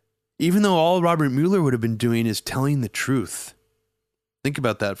 Even though all Robert Mueller would have been doing is telling the truth. Think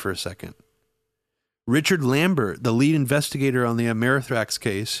about that for a second. Richard Lambert, the lead investigator on the Amerithrax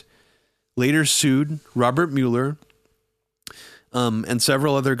case, later sued Robert Mueller and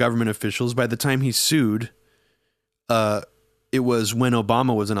several other government officials. By the time he sued, it was when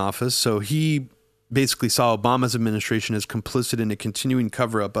Obama was in office. So he basically saw Obama's administration as complicit in a continuing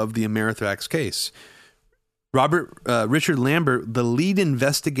cover-up of the Amerithrax case. Richard Lambert, the lead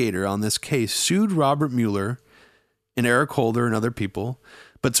investigator on this case, sued Robert Mueller and Eric Holder and other people,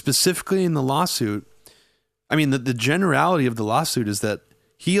 but specifically in the lawsuit, the generality of the lawsuit is that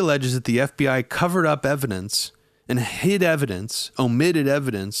he alleges that the FBI covered up evidence and hid evidence, omitted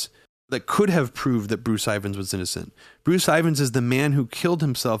evidence that could have proved that Bruce Ivins was innocent. Bruce Ivins is the man who killed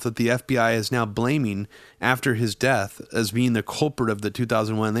himself that the FBI is now blaming after his death as being the culprit of the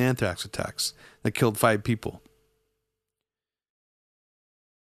 2001 anthrax attacks that killed 5 people.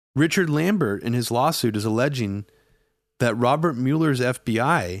 Richard Lambert in his lawsuit is alleging that Robert Mueller's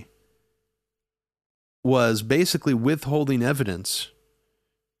FBI was basically withholding evidence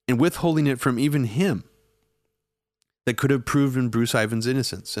and withholding it from even him that could have proven Bruce Ivins'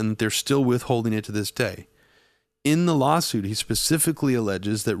 innocence, and they're still withholding it to this day. In the lawsuit, he specifically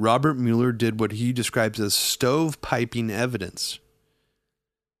alleges that Robert Mueller did what he describes as stovepiping evidence.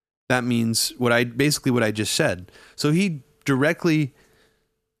 That means what I just said. So he directly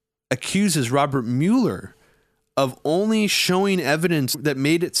accuses Robert Mueller of only showing evidence that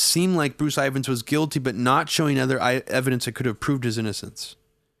made it seem like Bruce Ivins was guilty, but not showing other evidence that could have proved his innocence.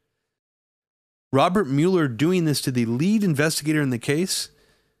 Robert Mueller doing this to the lead investigator in the case,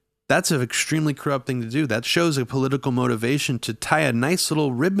 that's an extremely corrupt thing to do. That shows a political motivation to tie a nice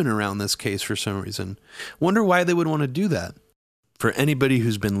little ribbon around this case for some reason. Wonder why they would want to do that. For anybody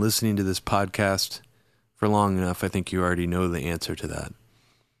who's been listening to this podcast for long enough, I think you already know the answer to that.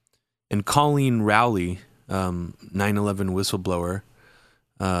 And Colleen Rowley, 9/11 whistleblower,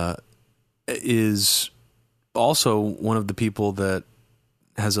 is also one of the people that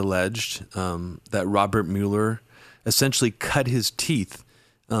has alleged that Robert Mueller essentially cut his teeth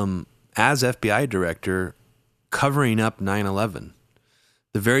as FBI director covering up 9/11.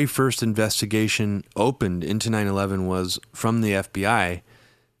 The very first investigation opened into 9/11 was from the FBI.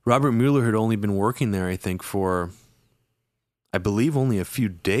 Robert Mueller had only been working there, I think, for, I believe, only a few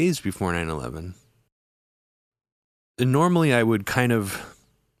days before 9/11. And normally I would kind of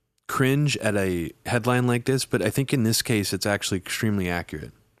cringe at a headline like this, but I think in this case it's actually extremely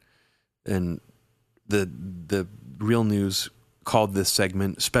accurate. And the Real News called this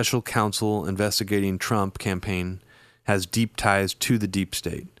segment "Special Counsel Investigating Trump Campaign Has Deep Ties to the Deep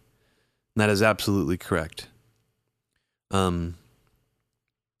State." And that is absolutely correct.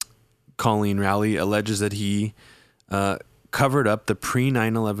 Colleen Rowley alleges that he covered up the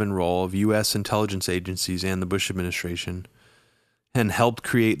pre-9/11 role of U.S. intelligence agencies and the Bush administration and helped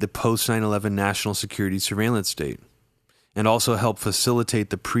create the post-9/11 national security surveillance state, and also helped facilitate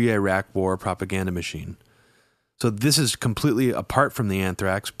the pre-Iraq war propaganda machine. So this is completely apart from the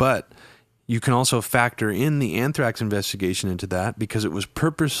anthrax, but you can also factor in the anthrax investigation into that because it was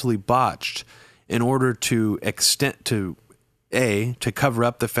purposely botched in order to cover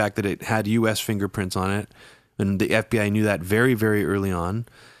up the fact that it had U.S. fingerprints on it, and the FBI knew that very, very early on,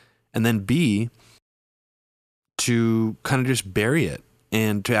 and then B, to kind of just bury it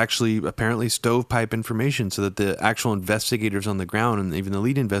and to actually apparently stovepipe information so that the actual investigators on the ground and even the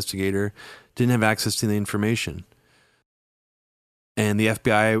lead investigator didn't have access to the information. And the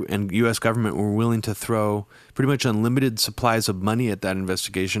FBI and U.S. government were willing to throw pretty much unlimited supplies of money at that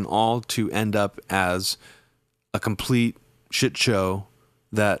investigation, all to end up as a complete shit show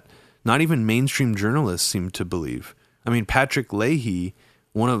that not even mainstream journalists seem to believe. I mean, Patrick Leahy,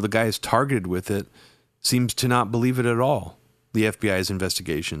 one of the guys targeted with it, seems to not believe it at all, the FBI's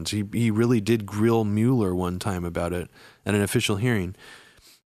investigations. He really did grill Mueller one time about it at an official hearing.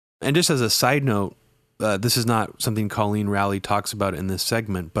 And just as a side note, this is not something Colleen Rowley talks about in this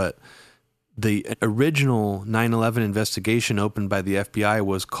segment, but the original 9/11 investigation opened by the FBI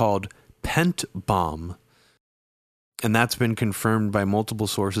was called Pent Bomb. And that's been confirmed by multiple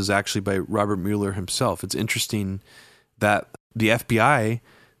sources, actually by Robert Mueller himself. It's interesting that the FBI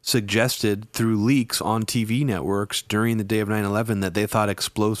suggested through leaks on TV networks during the day of 9/11 that they thought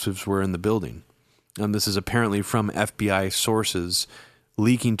explosives were in the building. And this is apparently from FBI sources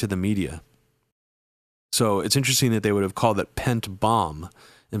leaking to the media. So it's interesting that they would have called it Pent Bomb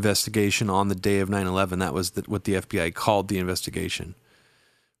investigation on the day of 9/11. That was what the FBI called the investigation.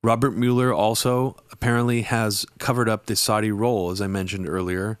 Robert Mueller also apparently has covered up the Saudi role, as I mentioned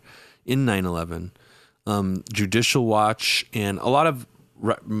earlier, in 9/11. Judicial Watch and a lot of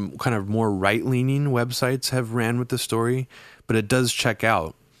kind of more right-leaning websites have ran with the story, but it does check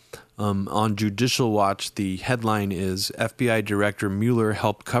out. On Judicial Watch, the headline is FBI Director Mueller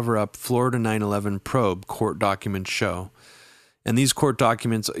helped cover up Florida 9/11 probe, court documents show. And these court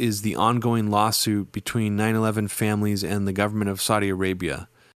documents is the ongoing lawsuit between 9/11 families and the government of Saudi Arabia.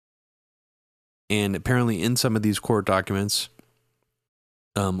 And apparently in some of these court documents,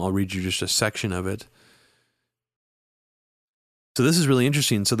 I'll read you just a section of it. So this is really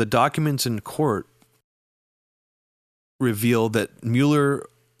interesting. So the documents in court reveal that Mueller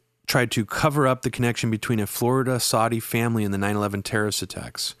tried to cover up the connection between a Florida Saudi family and the 9/11 terrorist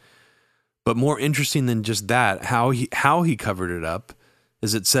attacks. But more interesting than just that, how he covered it up,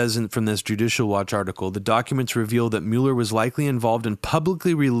 as it says from this Judicial Watch article, the documents reveal that Mueller was likely involved in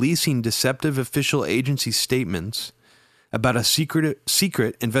publicly releasing deceptive official agency statements about a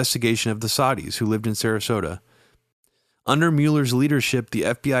secret investigation of the Saudis who lived in Sarasota. Under Mueller's leadership, the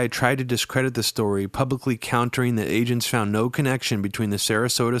FBI tried to discredit the story, publicly countering that agents found no connection between the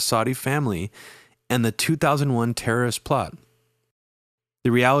Sarasota Saudi family and the 2001 terrorist plot.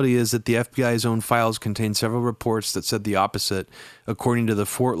 The reality is that the FBI's own files contain several reports that said the opposite, according to the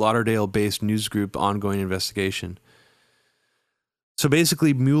Fort Lauderdale-based news group Ongoing Investigation. So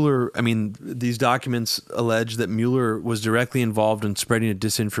basically, these documents allege that Mueller was directly involved in spreading a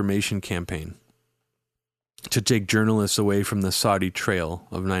disinformation campaign to take journalists away from the Saudi trail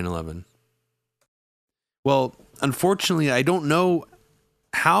of 9/11. Well, unfortunately, I don't know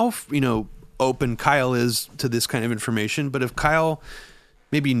how, open Kyle is to this kind of information, but if Kyle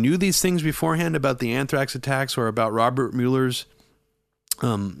maybe knew these things beforehand about the anthrax attacks or about Robert Mueller's,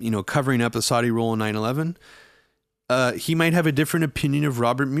 covering up the Saudi role in 9/11, he might have a different opinion of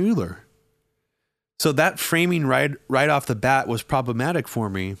Robert Mueller. So that framing right off the bat was problematic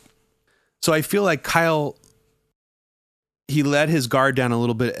for me. So I feel like Kyle, he let his guard down a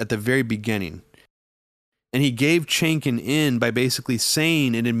little bit at the very beginning. And he gave Chaikin in by basically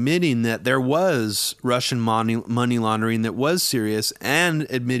saying and admitting that there was Russian money laundering that was serious, and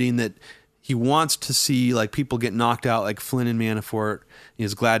admitting that he wants to see people get knocked out like Flynn and Manafort. He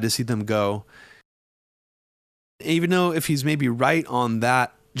is glad to see them go. Even though if he's maybe right on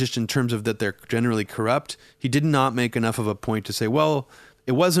that, just in terms of that they're generally corrupt, he did not make enough of a point to say, well,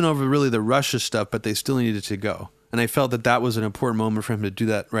 it wasn't over really the Russia stuff, but they still needed to go. And I felt that was an important moment for him to do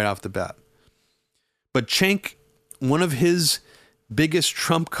that right off the bat. But Cenk, one of his biggest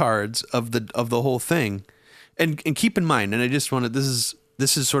trump cards of the whole thing, and keep in mind, and I just wanted,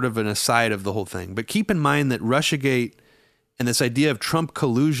 this is sort of an aside of the whole thing, but keep in mind that Russiagate and this idea of Trump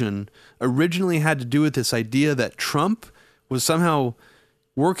collusion originally had to do with this idea that Trump was somehow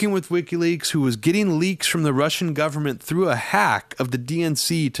working with WikiLeaks, who was getting leaks from the Russian government through a hack of the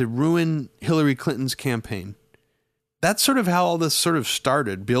DNC to ruin Hillary Clinton's campaign. That's sort of how all this sort of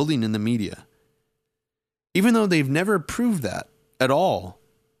started, building in the media. Even though they've never proved that at all,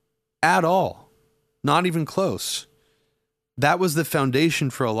 not even close. That was the foundation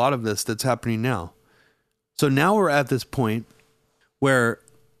for a lot of this that's happening now. So now we're at this point where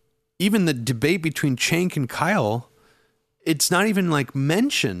even the debate between Cenk and Kyle, it's not even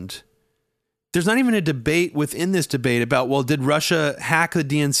mentioned. There's not even a debate within this debate about, well, did Russia hack the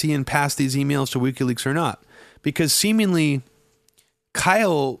DNC and pass these emails to WikiLeaks or not? Because seemingly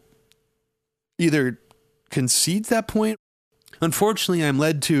Kyle either concedes that point unfortunately, I'm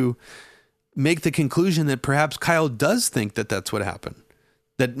led to make the conclusion that perhaps Kyle does think that that's what happened.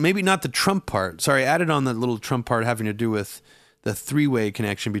 That maybe not the Trump part. Sorry, I added on that little Trump part having to do with the three-way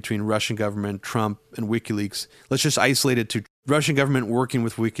connection between Russian government, Trump, and WikiLeaks. Let's just isolate it to Russian government working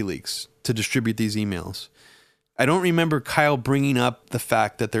with WikiLeaks to distribute these emails. I don't remember Kyle bringing up the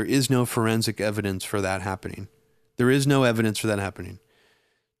fact that there is no forensic evidence for that happening. There is no evidence for that happening.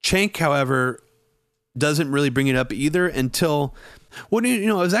 Cenk, however, doesn't really bring it up either until, well, you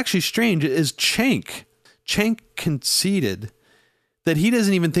know, it was actually strange is Cenk conceded that he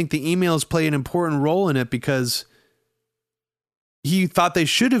doesn't even think the emails play an important role in it because he thought they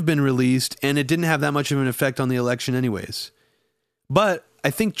should have been released and it didn't have that much of an effect on the election anyways. But I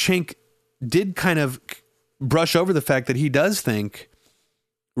think Cenk did kind of brush over the fact that he does think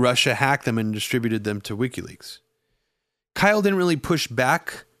Russia hacked them and distributed them to WikiLeaks. Kyle didn't really push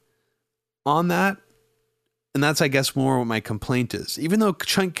back on that. And that's, I guess, more what my complaint is. Even though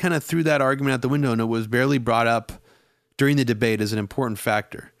Cenk kind of threw that argument out the window and it was barely brought up during the debate as an important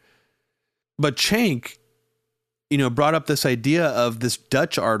factor. But Cenk, you know, brought up this idea of this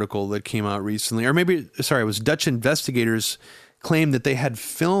Dutch article that came out recently, or maybe, sorry, it was Dutch investigators claimed that they had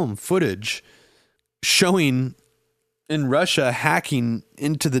film footage showing in Russia hacking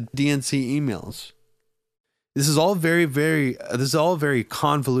into the DNC emails. This is all a very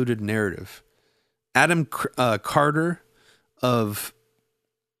convoluted narrative. Adam Carter of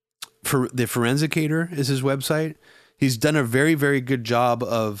The Forensicator is his website. He's done a very, very good job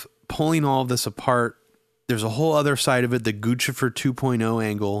of pulling all of this apart. There's a whole other side of it, the Guccifer 2.0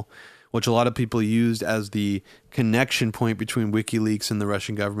 angle, which a lot of people used as the connection point between WikiLeaks and the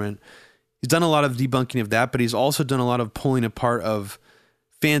Russian government. He's done a lot of debunking of that, but he's also done a lot of pulling apart of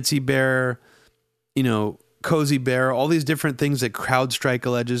Fancy Bear, you know, Cozy Bear, all these different things that CrowdStrike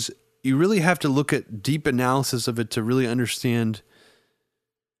alleges. You really have to look at deep analysis of it to really understand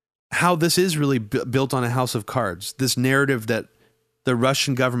how this is really built on a house of cards. This narrative that the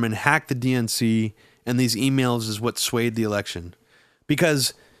Russian government hacked the DNC and these emails is what swayed the election.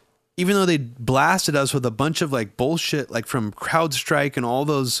 Because even though they blasted us with a bunch of like bullshit, like from CrowdStrike and all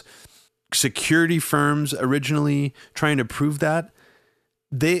those security firms originally trying to prove that,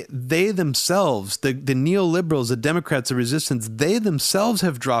 they themselves, the neoliberals, the Democrats, the resistance, they themselves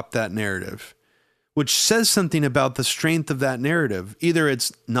have dropped that narrative, which says something about the strength of that narrative. Either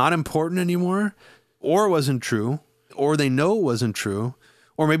it's not important anymore, or it wasn't true, or they know it wasn't true,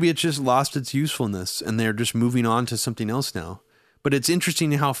 or maybe it just lost its usefulness and they're just moving on to something else now. But it's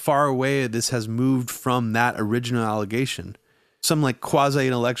interesting how far away this has moved from that original allegation. Some like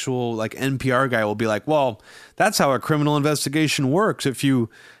quasi-intellectual like NPR guy will be like, well, that's how a criminal investigation works. If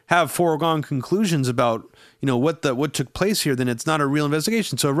you have foregone conclusions about, you know, what took place here, then it's not a real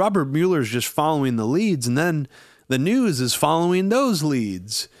investigation. So Robert Mueller's just following the leads, and then the news is following those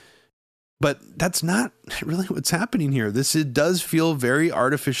leads. But that's not really what's happening here. It does feel very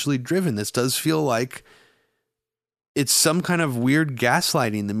artificially driven. This does feel like it's some kind of weird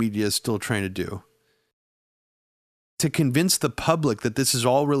gaslighting the media is still trying to do, to convince the public that this is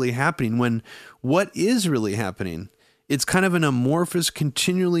all really happening, when what is really happening, it's kind of an amorphous,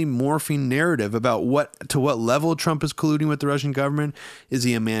 continually morphing narrative about to what level Trump is colluding with the Russian government. Is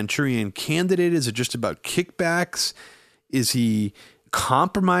he a Manchurian candidate? Is it just about kickbacks? Is he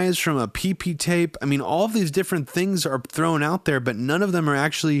compromised from a PP tape? I mean, all of these different things are thrown out there, but none of them are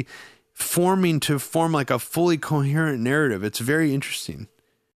actually form like a fully coherent narrative. It's very interesting.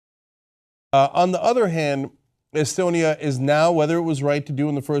 On the other hand, Estonia is now, whether it was right to do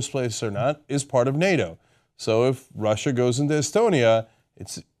in the first place or not, is part of NATO. So if Russia goes into Estonia,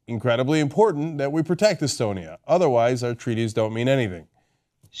 it's incredibly important that we protect Estonia. Otherwise, our treaties don't mean anything.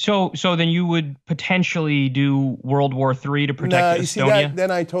 So then you would potentially do World War III to protect Estonia? See, then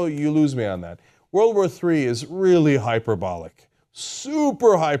I told you lose me on that. World War III is really hyperbolic,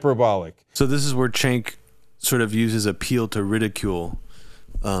 super hyperbolic. So this is where Cenk sort of uses appeal to ridicule.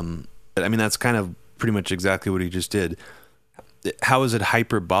 I mean, that's kind of pretty much exactly what he just did. How is it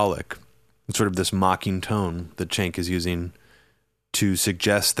hyperbolic? Sort of this mocking tone that Cenk is using to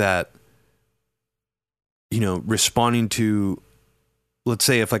suggest that, you know, responding to, let's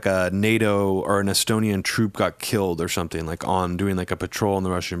say if like a NATO or an Estonian troop got killed or something, like on doing like a patrol on the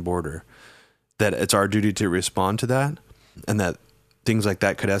Russian border, that it's our duty to respond to that, and that things like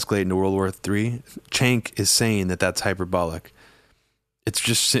that could escalate into World War III. Cenk is saying that that's hyperbolic.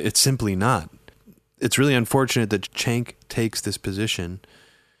 It's simply not. It's really unfortunate that Cenk takes this position,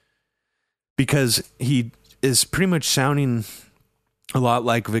 because he is pretty much sounding a lot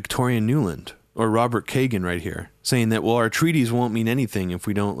like Victoria Nuland or Robert Kagan right here, saying that, well, our treaties won't mean anything if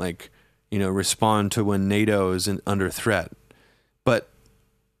we don't respond to when NATO is under threat.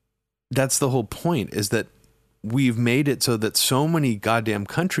 that's the whole point, is that we've made it so that so many goddamn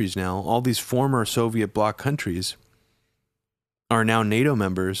countries now, all these former Soviet bloc countries, are now NATO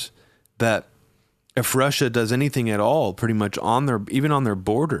members, that if Russia does anything at all, pretty much even on their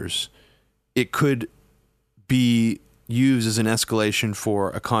borders, it could be used as an escalation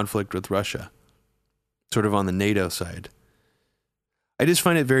for a conflict with Russia, sort of on the NATO side. I just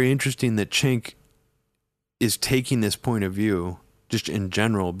find it very interesting that Cenk is taking this point of view just in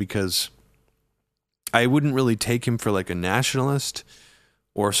general, because I wouldn't really take him for like a nationalist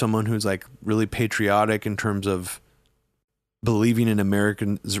or someone who's like really patriotic in terms of believing in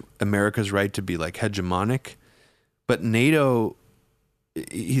America's right to be like hegemonic. But NATO,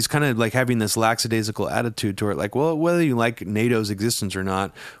 he's kind of like having this lackadaisical attitude toward, like, well, whether you like NATO's existence or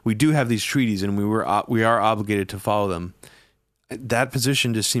not, we do have these treaties and we are obligated to follow them. That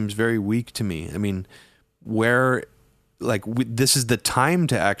position just seems very weak to me. I mean, this is the time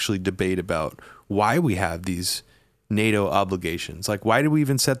to actually debate about why we have these NATO obligations. Like, why did we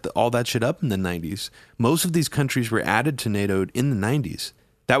even set all that shit up in the 90s? Most of these countries were added to NATO in the 90s.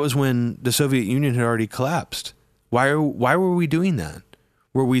 That was when the Soviet Union had already collapsed. Why were we doing that?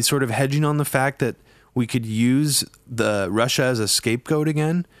 Were we sort of hedging on the fact that we could use Russia as a scapegoat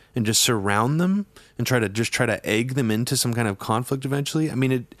again and just surround them and try to egg them into some kind of conflict eventually? I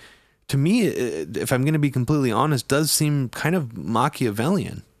mean, to me, if I'm going to be completely honest, does seem kind of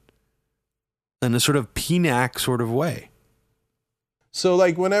Machiavellian in a sort of PNAC sort of way. So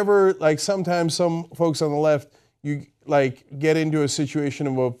like whenever, like sometimes some folks on the left, you like get into a situation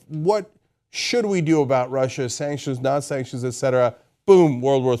of what should we do about Russia, sanctions, not sanctions, etc. Boom,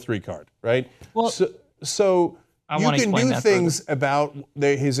 World War III card, right? Well, so you can do things further about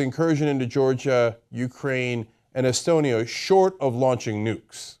his incursion into Georgia, Ukraine, and Estonia short of launching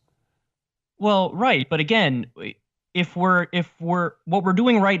nukes. Well, right, but again, if we're what we're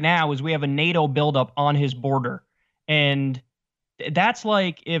doing right now is we have a NATO buildup on his border, and that's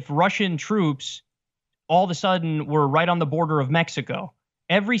like if Russian troops all of a sudden were right on the border of Mexico.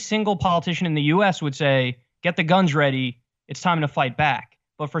 Every single politician in the U.S. would say, "Get the guns ready. It's time to fight back."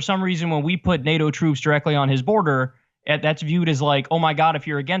 But for some reason, when we put NATO troops directly on his border, that's viewed as like, "Oh my God, if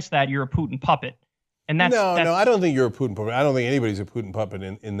you're against that, you're a Putin puppet." And that's no, I don't think you're a Putin puppet. I don't think anybody's a Putin puppet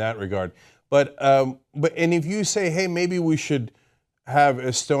in that regard. But if you say, hey, maybe we should have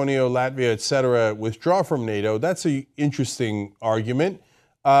Estonia, Latvia, et cetera, withdraw from NATO, that's an interesting argument.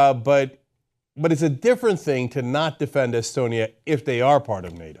 But it's a different thing to not defend Estonia if they are part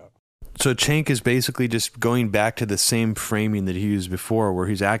of NATO. So Cenk is basically just going back to the same framing that he used before, where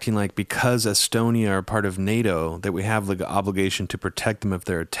he's acting like because Estonia are part of NATO, that we have like an obligation to protect them if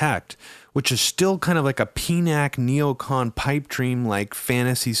they're attacked, which is still kind of like a PNAC neocon pipe dream like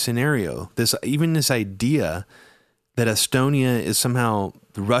fantasy scenario. This idea that Estonia is somehow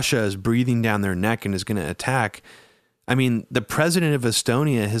Russia is breathing down their neck and is going to attack. I mean, the president of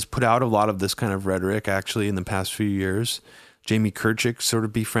Estonia has put out a lot of this kind of rhetoric actually in the past few years. Jamie Kirchhoff sort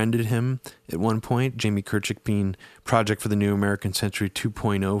of befriended him at one point, Jamie Kirchhoff being Project for the New American Century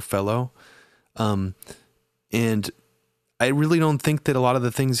 2.0 fellow. And I really don't think that a lot of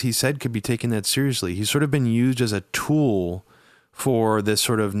the things he said could be taken that seriously. He's sort of been used as a tool for this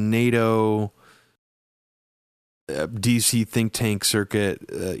sort of NATO DC think tank circuit,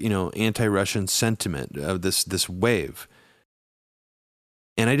 anti-Russian sentiment of this wave.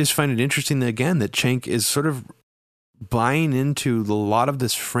 And I just find it interesting that, again, that Cenk is sort of buying into a lot of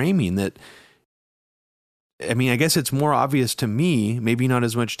this framing that, I mean, I guess it's more obvious to me, maybe not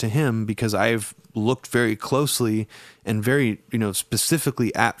as much to him, because I've looked very closely and very,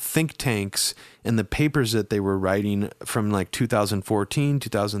 specifically at think tanks and the papers that they were writing from like 2014,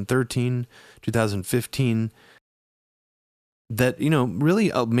 2013, 2015, that,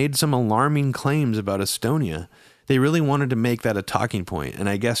 really made some alarming claims about Estonia. They really wanted to make that a talking point, and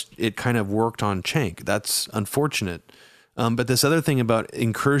I guess it kind of worked on Cenk. That's unfortunate. But this other thing about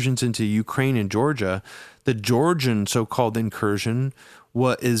incursions into Ukraine and Georgia, the Georgian so-called incursion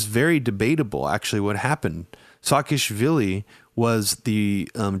is very debatable, actually, what happened. Saakashvili was the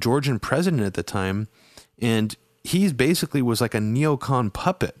Georgian president at the time, and he basically was like a neocon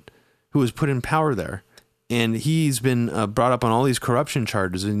puppet who was put in power there. And he's been brought up on all these corruption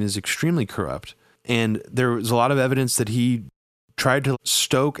charges and is extremely corrupt. And there was a lot of evidence that he tried to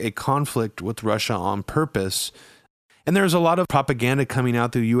stoke a conflict with Russia on purpose. And there was a lot of propaganda coming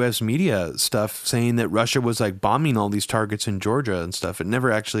out through U.S. media stuff saying that Russia was like bombing all these targets in Georgia and stuff. It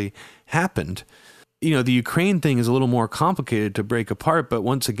never actually happened. The Ukraine thing is a little more complicated to break apart. But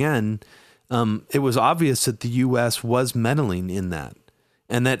once again, it was obvious that the U.S. was meddling in that.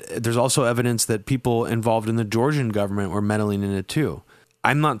 And that there's also evidence that people involved in the Georgian government were meddling in it too.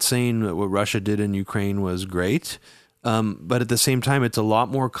 I'm not saying that what Russia did in Ukraine was great, but at the same time, it's a lot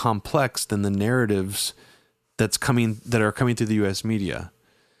more complex than the narratives that are coming through the U.S. media.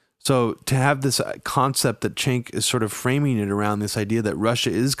 So to have this concept that Cenk is sort of framing it around this idea that Russia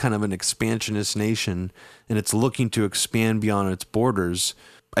is kind of an expansionist nation and it's looking to expand beyond its borders,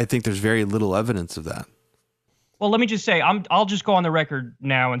 I think there's very little evidence of that. Well, let me just say, I'll just go on the record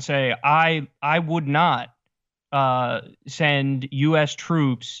now and say I would not send U.S.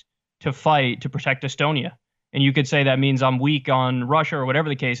 troops to fight to protect Estonia. And you could say that means I'm weak on Russia or whatever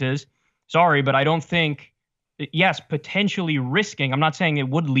the case is. Sorry, but I don't think. Yes, potentially risking. I'm not saying it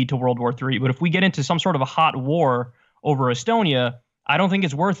would lead to World War III, but if we get into some sort of a hot war over Estonia, I don't think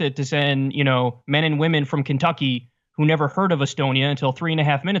it's worth it to send, men and women from Kentucky who never heard of Estonia until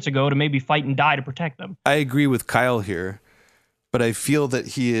 3.5 minutes ago to maybe fight and die to protect them. I agree with Kyle here, but I feel that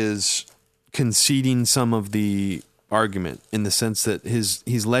he is conceding some of the argument in the sense that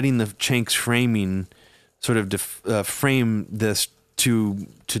he's letting the Cenk's framing sort of frame this to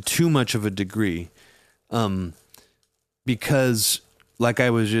too much of a degree. Because, like I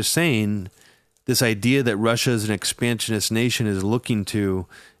was just saying, this idea that Russia is an expansionist nation is looking to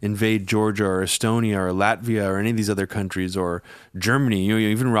invade Georgia or Estonia or Latvia or any of these other countries or Germany.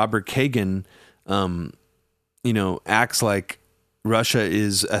 Even Robert Kagan, acts like Russia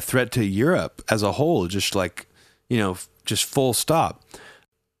is a threat to Europe as a whole, just full stop.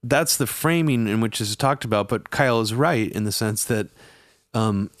 That's the framing in which this is talked about. But Kyle is right in the sense that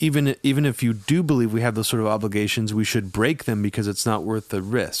even if you do believe we have those sort of obligations, we should break them because it's not worth the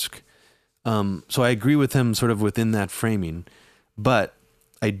risk. So I agree with him sort of within that framing, but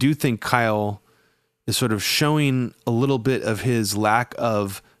I do think Kyle is sort of showing a little bit of his lack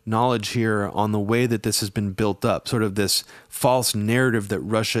of knowledge here on the way that this has been built up, sort of this false narrative that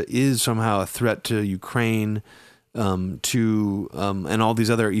Russia is somehow a threat to Ukraine, and all these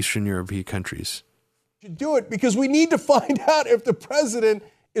other Eastern European countries. Do it because we need to find out if the president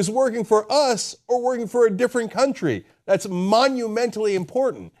is working for us or working for a different country. That's monumentally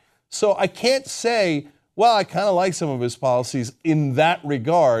important. So I can't say, well, I kind of like some of his policies in that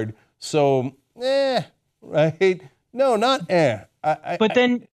regard. So, right? No, not But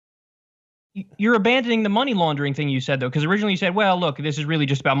then you're abandoning the money laundering thing you said, though, because originally you said, well, look, this is really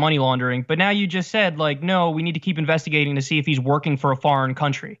just about money laundering. But now you just said, no, we need to keep investigating to see if he's working for a foreign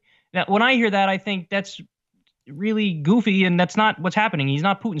country. Now, when I hear that, I think that's really goofy, and that's not what's happening. He's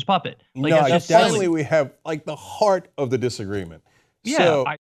not Putin's puppet. Definitely we have the heart of the disagreement. Yeah, so,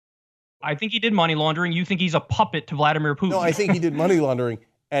 I think he did money laundering. You think he's a puppet to Vladimir Putin? No, I think he did money laundering,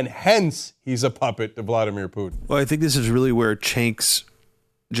 and hence he's a puppet to Vladimir Putin. Well, I think this is really where Cenk's,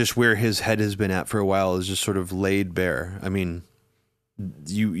 just where his head has been at for a while, is just sort of laid bare. I mean,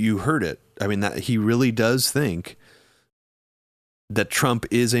 you heard it. I mean, that he really does think that Trump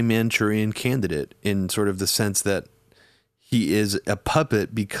is a Manchurian candidate in sort of the sense that he is a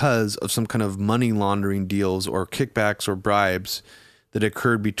puppet because of some kind of money laundering deals or kickbacks or bribes that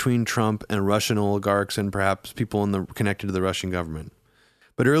occurred between Trump and Russian oligarchs and perhaps people connected to the Russian government.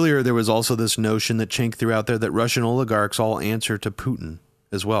 But earlier there was also this notion that Cenk threw out there that Russian oligarchs all answer to Putin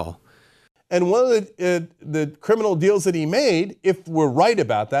as well. And one of the criminal deals that he made, if we're right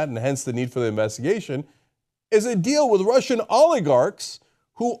about that, and hence the need for the investigation, is a deal with Russian oligarchs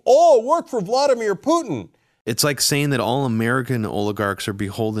who all work for Vladimir Putin. It's like saying that all American oligarchs are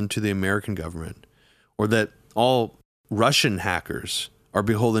beholden to the American government, or that all Russian hackers are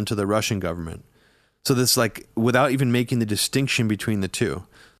beholden to the Russian government. So this, without even making the distinction between the two.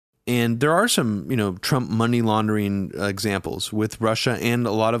 And there are some, Trump money laundering examples with Russia and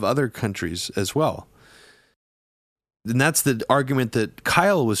a lot of other countries as well. And that's the argument that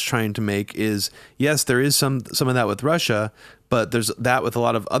Kyle was trying to make is, yes, there is some of that with Russia, but there's that with a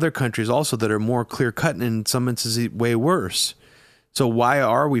lot of other countries also that are more clear-cut and in some instances way worse. So why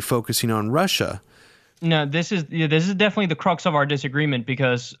are we focusing on Russia? No, this is definitely the crux of our disagreement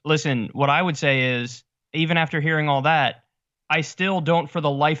because, listen, what I would say is, even after hearing all that, I still don't for the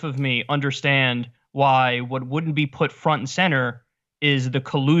life of me understand why what wouldn't be put front and center is the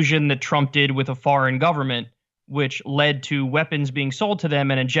collusion that Trump did with a foreign government, which led to weapons being sold to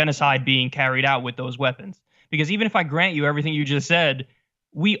them and a genocide being carried out with those weapons. Because even if I grant you everything you just said,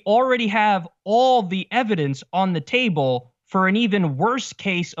 we already have all the evidence on the table for an even worse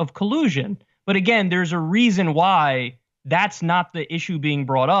case of collusion. But again, there's a reason why that's not the issue being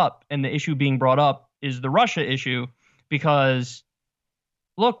brought up. And the issue being brought up is the Russia issue. Because,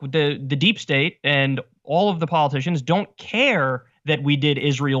 look, the deep state and all of the politicians don't care that we did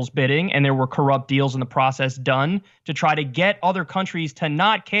Israel's bidding and there were corrupt deals in the process done to try to get other countries to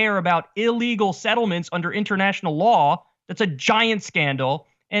not care about illegal settlements under international law That's a giant scandal.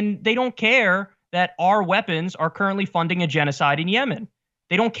 And they don't care that our weapons are currently funding a genocide in Yemen.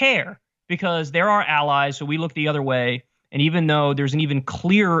 They don't care because they're our allies, so we look the other way. And even though there's an even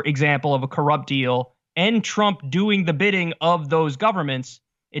clearer example of a corrupt deal and Trump doing the bidding of those governments,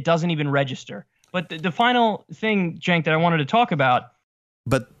 it doesn't even register. But the final thing, Cenk, that I wanted to talk about.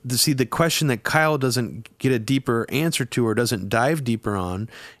 But the question that Kyle doesn't get a deeper answer to or doesn't dive deeper on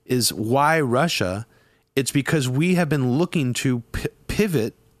is why Russia. It's because we have been looking to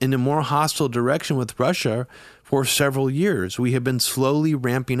pivot in a more hostile direction with Russia for several years. We have been slowly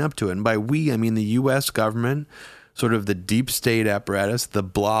ramping up to it. And by we, I mean the U.S. government, sort of the deep state apparatus, the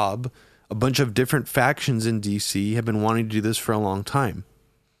blob, a bunch of different factions in D.C. have been wanting to do this for a long time.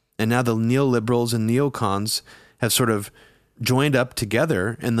 And now the neoliberals and neocons have sort of joined up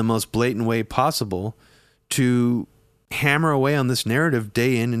together in the most blatant way possible to hammer away on this narrative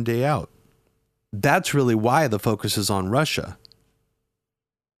day in and day out. That's really why the focus is on Russia.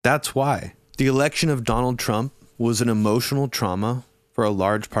 That's why. The election of Donald Trump was an emotional trauma for a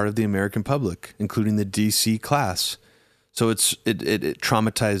large part of the American public, including the DC class. So it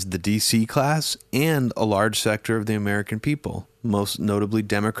traumatized the DC class and a large sector of the American people, most notably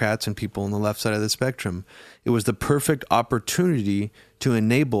Democrats and people on the left side of the spectrum. It was the perfect opportunity to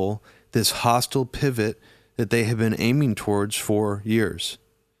enable this hostile pivot that they have been aiming towards for years.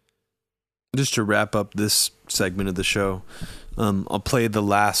 Just to wrap up this segment of the show, I'll play the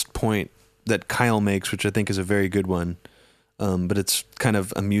last point that Kyle makes, which I think is a very good one. But it's kind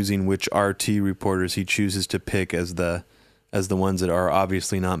of amusing which RT reporters he chooses to pick as the ones that are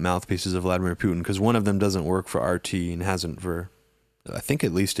obviously not mouthpieces of Vladimir Putin, because one of them doesn't work for RT and hasn't for, I think,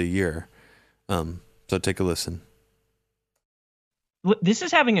 at least a year. So take a listen. This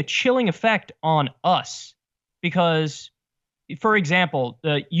is having a chilling effect on us because, for example,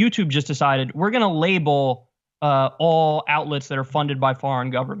 YouTube just decided we're going to label all outlets that are funded by foreign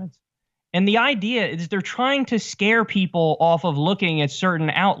governments. And the idea is they're trying to scare people off of looking at certain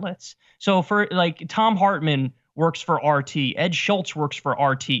outlets. So for like Tom Hartman works for RT, Ed Schultz works for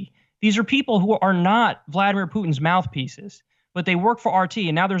RT. These are people who are not Vladimir Putin's mouthpieces, but they work for RT.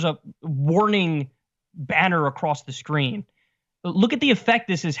 And now there's a warning banner across the screen. Look at the effect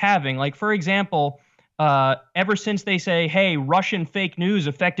this is having. Like, for example, ever since they say, hey, Russian fake news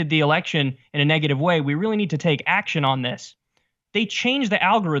affected the election in a negative way, we really need to take action on this. They changed the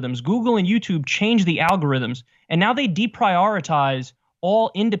algorithms. Google and YouTube changed the algorithms, and now they deprioritize all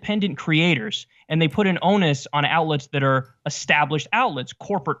independent creators, and they put an onus on outlets that are established outlets,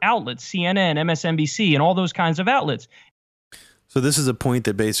 corporate outlets, CNN, MSNBC, and all those kinds of outlets. So this is a point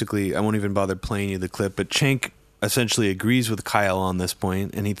that basically, I won't even bother playing you the clip, but Cenk essentially agrees with Kyle on this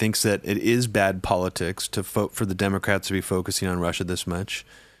point, and he thinks that it is bad politics for the Democrats to be focusing on Russia this much.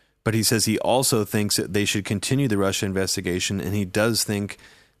 But he says he also thinks that they should continue the Russia investigation, and he does think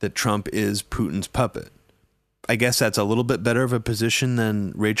that Trump is Putin's puppet. I guess that's a little bit better of a position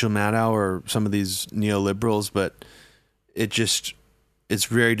than Rachel Maddow or some of these neoliberals, but it's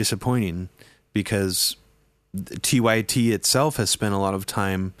very disappointing because TYT itself has spent a lot of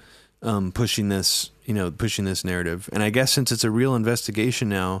time pushing this narrative. And I guess since it's a real investigation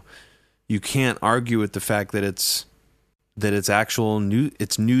now, you can't argue with the fact that it's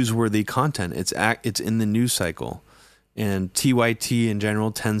newsworthy content. It's in the news cycle, and TYT in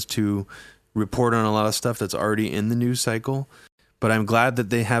general tends to report on a lot of stuff that's already in the news cycle. But I'm glad that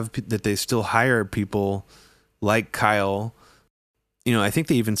they still hire people like Kyle. I think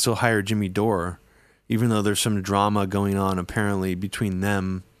they even still hire Jimmy Dore, even though there's some drama going on apparently between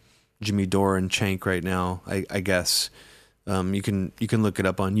them, Jimmy Dore and Cenk right now. I guess you can look it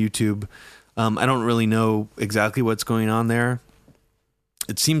up on YouTube. I don't really know exactly what's going on there.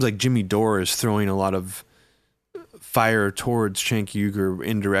 It seems like Jimmy Dore is throwing a lot of fire towards Cenk Uygur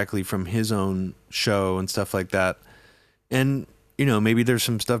indirectly from his own show and stuff like that. And, maybe there's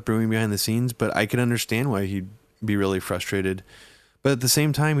some stuff brewing behind the scenes, but I can understand why he'd be really frustrated. But at the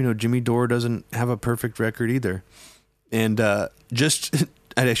same time, Jimmy Dore doesn't have a perfect record either. And I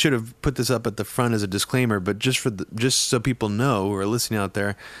should have put this up at the front as a disclaimer, but just so people know who are listening out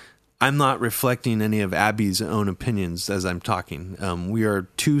there, I'm not reflecting any of Abby's own opinions as I'm talking. We are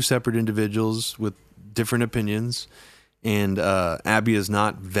two separate individuals with different opinions, and Abby is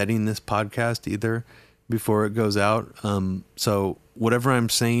not vetting this podcast either before it goes out. So whatever I'm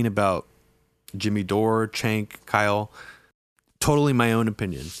saying about Jimmy Dore, Cenk, Kyle, totally my own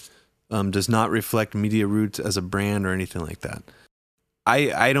opinion. Does not reflect Media Roots as a brand or anything like that.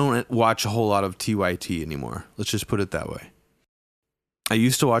 I don't watch a whole lot of TYT anymore. Let's just put it that way. I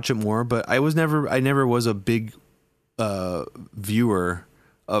used to watch it more, but I never was a big viewer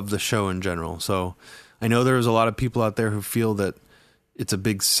of the show in general. So I know there's a lot of people out there who feel that it's a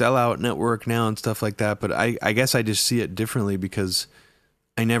big sellout network now and stuff like that, but I guess I just see it differently because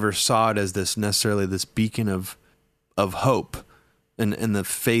I never saw it as this necessarily this beacon of hope and the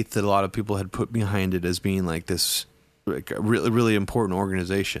faith that a lot of people had put behind it as being like this like a really, really important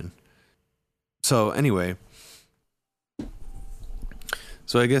organization. So anyway,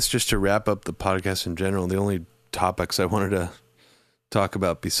 so I guess just to wrap up the podcast in general, the only topics I wanted to talk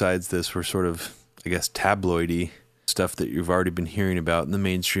about besides this were sort of, I guess, tabloidy stuff that you've already been hearing about in the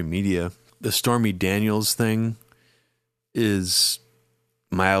mainstream media. The Stormy Daniels thing is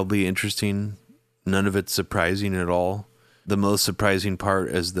mildly interesting. None of it's surprising at all. The most surprising part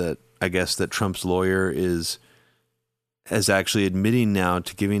is that I guess that Trump's lawyer is actually admitting now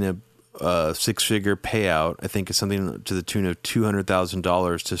to giving a six-figure payout. I think it's something to the tune of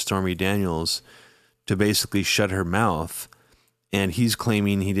 $200,000 to Stormy Daniels to basically shut her mouth. And he's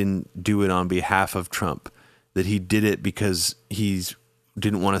claiming he didn't do it on behalf of Trump, that he did it because he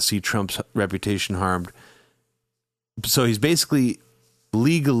didn't want to see Trump's reputation harmed. So he's basically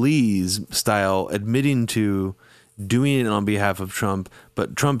legalese style admitting to doing it on behalf of Trump,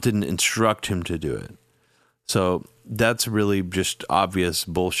 but Trump didn't instruct him to do it. So that's really just obvious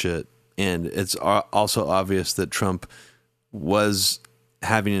bullshit. And it's also obvious that Trump was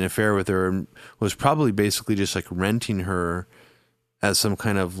having an affair with her and was probably basically just like renting her as some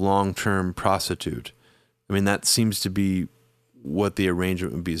kind of long-term prostitute. I mean, that seems to be what the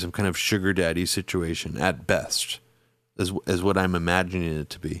arrangement would be, some kind of sugar daddy situation at best, as what I'm imagining it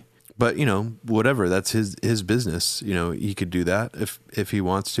to be. But, you know, whatever, that's his business. You know, he could do that if he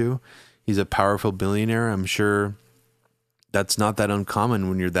wants to. He's a powerful billionaire. I'm sure that's not that uncommon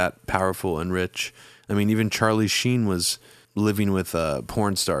when you're that powerful and rich. I mean, even Charlie Sheen was living with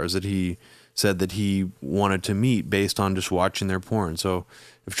porn stars that he said that he wanted to meet based on just watching their porn. So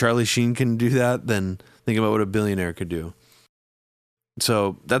if Charlie Sheen can do that, then think about what a billionaire could do.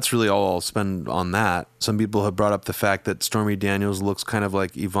 So that's really all I'll spend on that. Some people have brought up the fact that Stormy Daniels looks kind of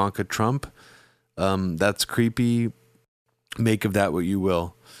like Ivanka Trump. That's creepy. Make of that what you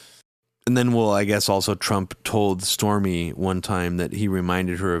will. And then, well, I guess also Trump told Stormy one time that he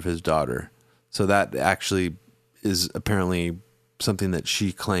reminded her of his daughter. So that actually is apparently something that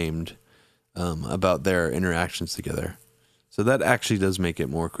she claimed about their interactions together. So that actually does make it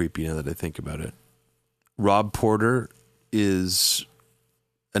more creepy now that I think about it. Rob Porter is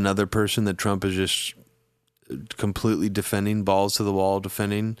another person that Trump is just completely defending, balls to the wall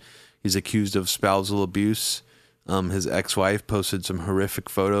defending. He's accused of spousal abuse. His ex-wife posted some horrific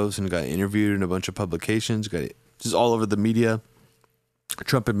photos and got interviewed in a bunch of publications, got just all over the media.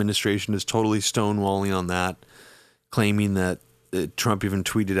 Trump administration is totally stonewalling on that, claiming that Trump even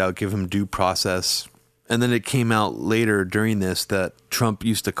tweeted out, give him due process. And then it came out later during this that Trump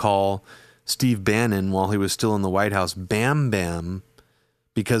used to call Steve Bannon while he was still in the White House Bam Bam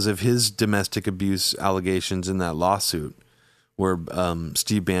because of his domestic abuse allegations in that lawsuit where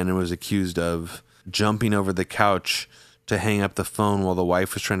Steve Bannon was accused of jumping over the couch to hang up the phone while the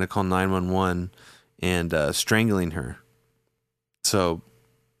wife was trying to call 911 and strangling her. So,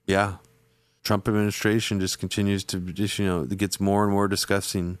 yeah, Trump administration just continues to, just, you know, it gets more and more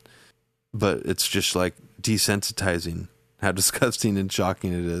disgusting, but it's just like desensitizing how disgusting and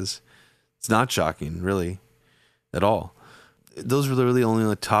shocking it is. It's not shocking, really, at all. Those were really only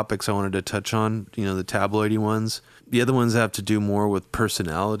the topics I wanted to touch on, you know, the tabloidy ones. The other ones have to do more with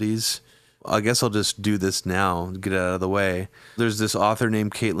personalities. I guess I'll just do this now, get it out of the way. There's this author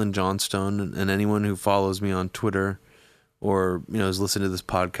named Caitlin Johnstone, and anyone who follows me on Twitter or, you know, has listened to this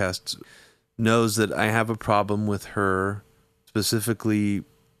podcast knows that I have a problem with her, specifically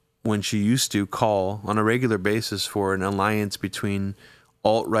when she used to call on a regular basis for an alliance between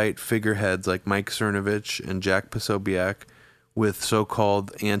alt-right figureheads like Mike Cernovich and Jack Posobiec with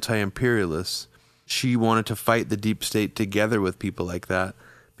so-called anti-imperialists. She wanted to fight the deep state together with people like that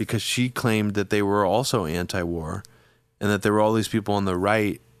because she claimed that they were also anti-war and that there were all these people on the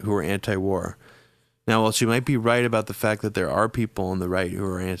right who were anti-war. Now, while she might be right about the fact that there are people on the right who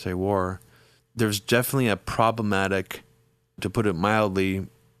are anti-war, there's definitely a problematic, to put it mildly,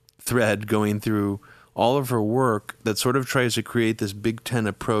 thread going through all of her work that sort of tries to create this Big Ten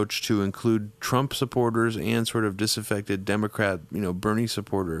approach to include Trump supporters and sort of disaffected Democrat, you know, Bernie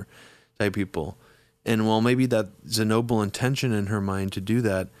supporter type people. And while maybe that's a noble intention in her mind to do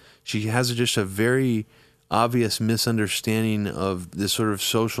that, she has just a very obvious misunderstanding of this sort of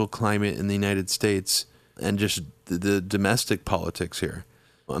social climate in the United States and just the domestic politics here.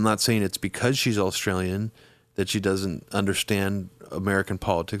 I'm not saying it's because she's Australian that she doesn't understand American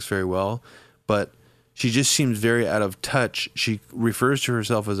politics very well, but she just seems very out of touch. She refers to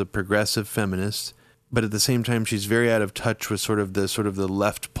herself as a progressive feminist, but at the same time, she's very out of touch with sort of the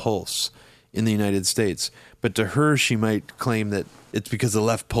left pulse in the United States. But to her, she might claim that it's because the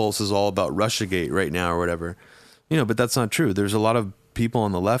left pulse is all about Russiagate right now or whatever. But that's not true. There's a lot of people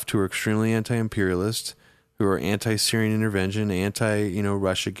on the left who are extremely anti-imperialist, who are anti-Syrian intervention,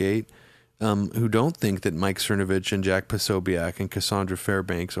 Russiagate, who don't think that Mike Cernovich and Jack Posobiec and Cassandra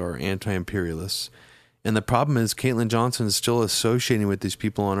Fairbanks are anti-imperialists. And the problem is Caitlin Johnson is still associating with these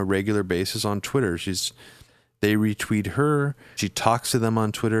people on a regular basis on Twitter. They retweet her. She talks to them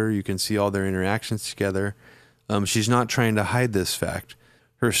on Twitter. You can see all their interactions together. She's not trying to hide this fact.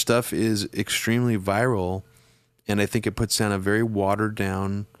 Her stuff is extremely viral, and I think it puts down a very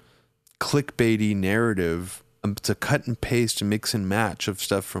watered-down, clickbaity narrative. It's a cut and paste, mix and match of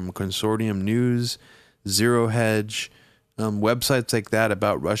stuff from Consortium News, Zero Hedge, websites like that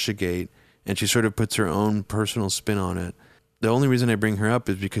about Russiagate, and she sort of puts her own personal spin on it. The only reason I bring her up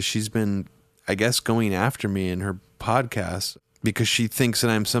is because she's been, I guess, going after me in her podcast because she thinks that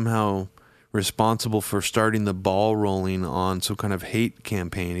I'm somehow responsible for starting the ball rolling on some kind of hate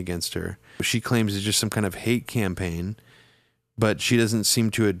campaign against her. She claims it's just some kind of hate campaign, but she doesn't seem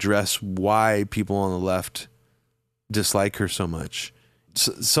to address why people on the left dislike her so much.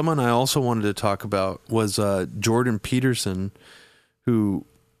 Someone I also wanted to talk about was Jordan Peterson, who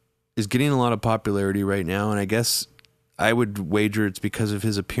is getting a lot of popularity right now, and I guess I would wager it's because of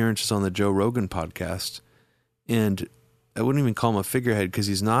his appearances on the Joe Rogan podcast. And I wouldn't even call him a figurehead because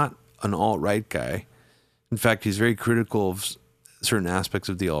he's not an alt-right guy. In fact, he's very critical of certain aspects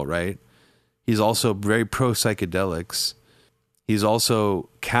of the alt-right. He's also very pro-psychedelics. He's also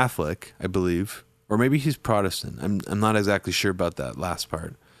Catholic, I believe, or maybe he's Protestant. I'm not exactly sure about that last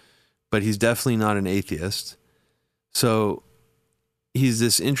part, but he's definitely not an atheist. So he's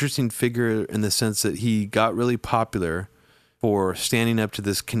this interesting figure in the sense that he got really popular for standing up to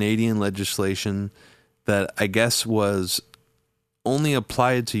this Canadian legislation that I guess was only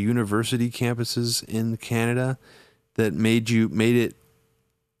applied to university campuses in Canada, that made it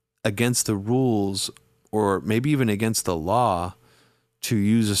against the rules or maybe even against the law to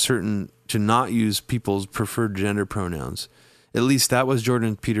not use people's preferred gender pronouns. At least that was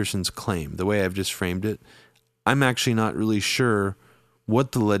Jordan Peterson's claim, the way I've just framed it. I'm actually not really sure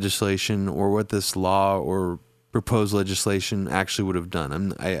what the legislation or what this law or proposed legislation actually would have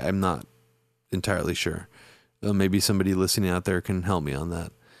done. I'm not entirely sure. Maybe somebody listening out there can help me on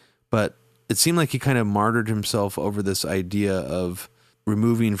that. But it seemed like he kind of martyred himself over this idea of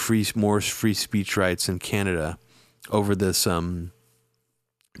removing more free speech rights in Canada over this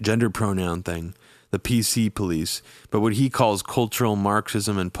gender pronoun thing, the PC police, but what he calls cultural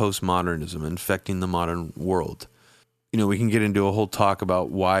Marxism and postmodernism infecting the modern world. We can get into a whole talk about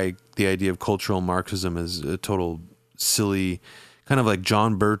why the idea of cultural Marxism is a total silly, kind of like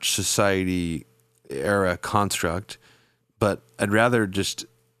John Birch Society era construct. But I'd rather just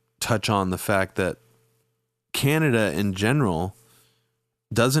touch on the fact that Canada in general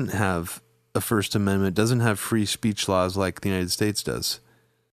doesn't have a First Amendment, doesn't have free speech laws like the United States does.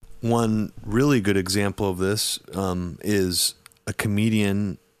 One really good example of this is a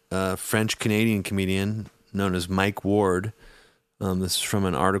comedian, French-Canadian comedian known as Mike Ward. This is from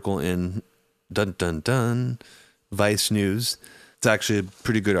an article in Vice News. It's actually a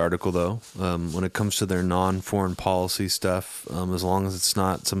pretty good article, though, when it comes to their non-foreign policy stuff, as long as it's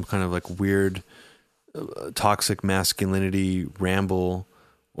not some kind of like weird toxic masculinity ramble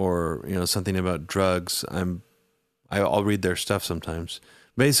or something about drugs. I'll read their stuff sometimes.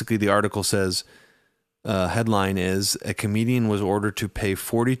 Basically, the article says, headline is, a comedian was ordered to pay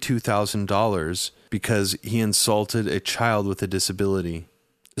 $42,000 because he insulted a child with a disability.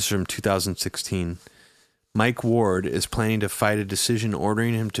 This is from 2016. Mike Ward is planning to fight a decision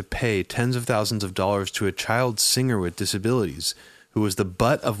ordering him to pay tens of thousands of dollars to a child singer with disabilities who was the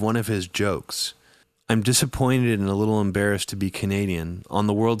butt of one of his jokes. I'm disappointed and a little embarrassed to be Canadian. On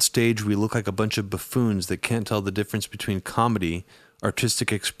the world stage, we look like a bunch of buffoons that can't tell the difference between comedy,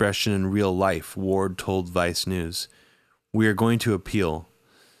 artistic expression, and real life, Ward told Vice News. We are going to appeal.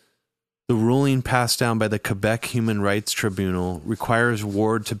 The ruling passed down by the Quebec Human Rights Tribunal requires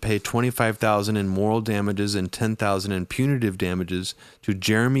Ward to pay $25,000 in moral damages and $10,000 in punitive damages to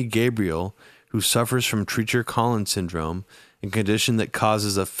Jeremy Gabriel, who suffers from Treacher-Collins syndrome, a condition that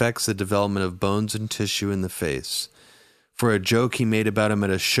affects the development of bones and tissue in the face, for a joke he made about him at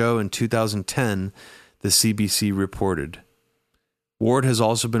a show in 2010, the CBC reported. Ward has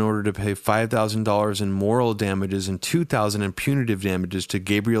also been ordered to pay $5,000 in moral damages and $2,000 in punitive damages to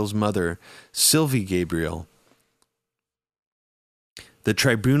Gabriel's mother, Sylvie Gabriel. The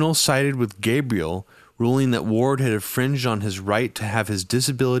tribunal sided with Gabriel, ruling that Ward had infringed on his right to have his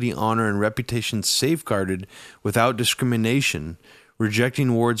disability, honor, and reputation safeguarded without discrimination,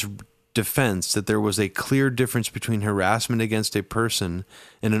 rejecting Ward's defense that there was a clear difference between harassment against a person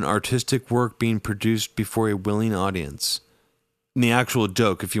and an artistic work being produced before a willing audience. And the actual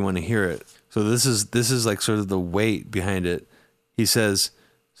joke, if you want to hear it. So this is like sort of the weight behind it. He says,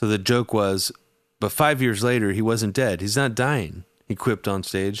 so the joke was, but 5 years later, he wasn't dead. He's not dying, he quipped on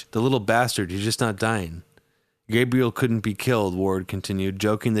stage. The little bastard, he's just not dying. Gabriel couldn't be killed, Ward continued,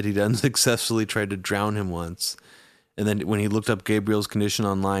 joking that he'd unsuccessfully tried to drown him once. And then when he looked up Gabriel's condition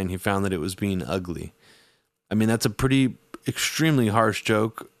online, he found that it was being ugly. I mean, that's a pretty extremely harsh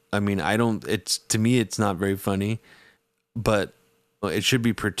joke. I mean, to me, it's not very funny, but it should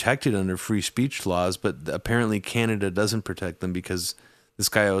be protected under free speech laws, but apparently Canada doesn't protect them because this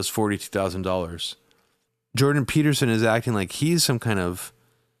guy owes $42,000. Jordan Peterson is acting like he's some kind of,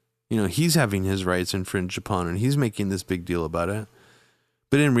 he's having his rights infringed upon and he's making this big deal about it.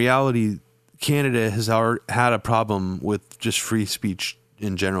 But in reality, Canada has had a problem with just free speech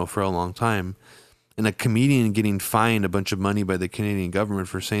in general for a long time. And a comedian getting fined a bunch of money by the Canadian government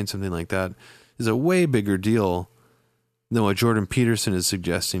for saying something like that is a way bigger deal than what Jordan Peterson is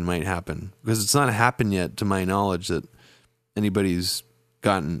suggesting might happen. Because it's not happened yet, to my knowledge, that anybody's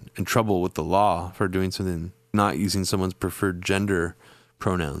gotten in trouble with the law for doing something, not using someone's preferred gender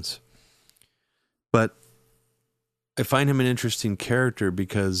pronouns. But I find him an interesting character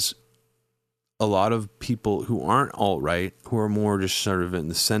because a lot of people who aren't alt-right, who are more just sort of in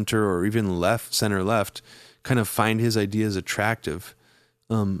the center or even left, center-left, kind of find his ideas attractive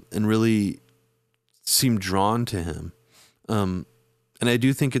and really seem drawn to him. And I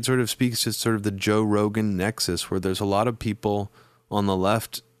do think it sort of speaks to sort of the Joe Rogan nexus, where there's a lot of people on the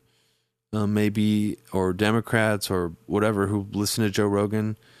left, maybe, or Democrats or whatever, who listen to Joe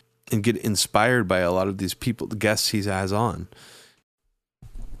Rogan and get inspired by a lot of these people, the guests he has on.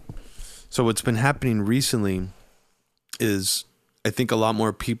 So what's been happening recently is I think a lot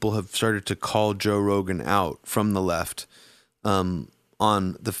more people have started to call Joe Rogan out from the left on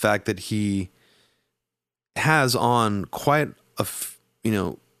the fact that he has on quite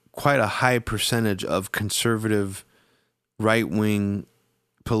a high percentage of conservative right-wing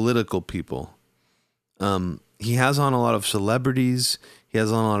political people. He has on a lot of celebrities. He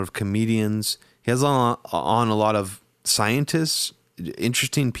has on a lot of comedians. He has on a lot of scientists,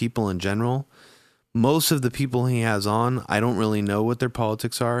 interesting people in general. Most of the people he has on, I don't really know what their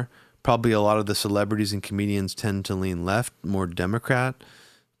politics are. Probably a lot of the celebrities and comedians tend to lean left, more Democrat.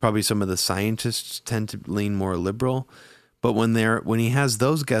 Probably some of the scientists tend to lean more liberal. But when he has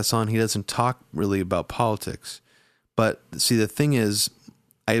those guests on, he doesn't talk really about politics. But see, the thing is,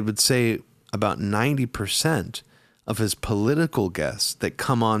 I would say about 90% of his political guests that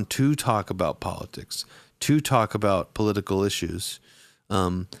come on to talk about politics, to talk about political issues,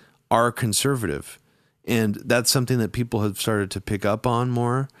 are conservative. And that's something that people have started to pick up on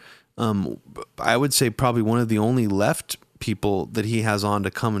more. I would say probably one of the only left people that he has on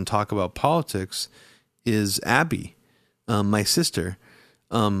to come and talk about politics is Abby, my sister,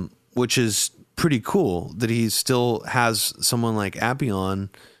 which is pretty cool that he still has someone like Abby on,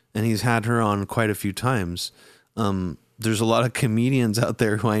 and he's had her on quite a few times. There's a lot of comedians out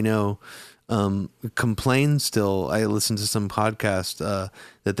there who I know complain still. I listen to some podcast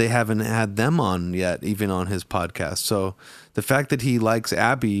that they haven't had them on yet, even on his podcast. So the fact that he likes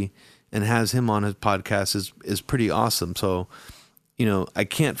Abby and has him on his podcast is pretty awesome. So, I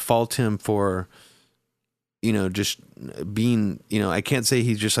can't fault him for, just being, I can't say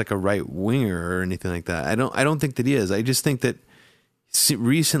he's just like a right winger or anything like that. I don't think that he is. I just think that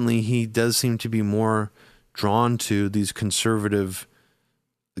recently he does seem to be more drawn to these conservative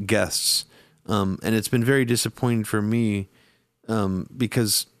guests. And it's been very disappointing for me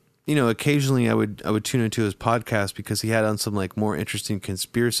because, occasionally I would tune into his podcast because he had on some like more interesting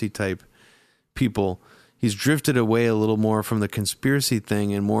conspiracy type people. He's drifted away a little more from the conspiracy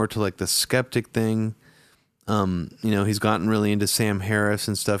thing and more to like the skeptic thing. He's gotten really into Sam Harris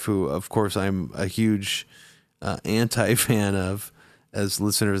and stuff, who of course I'm a huge anti-fan of, as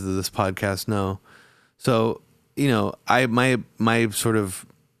listeners of this podcast know. So, my sort of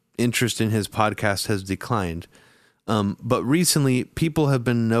interest in his podcast has declined. But recently people have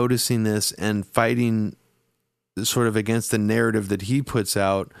been noticing this and fighting sort of against the narrative that he puts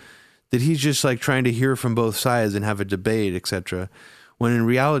out, that he's just like trying to hear from both sides and have a debate, etc. When in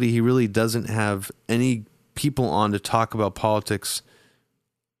reality, he really doesn't have any people on to talk about politics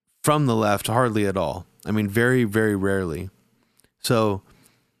from the left, hardly at all. I mean, very, very rarely. So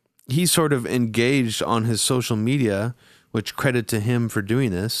he's sort of engaged on his social media, which credit to him for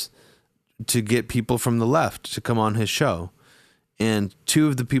doing this, to get people from the left to come on his show. And two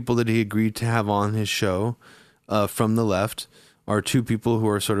of the people that he agreed to have on his show from the left are two people who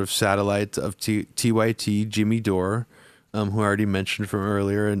are sort of satellites of TYT, Jimmy Dore, who I already mentioned from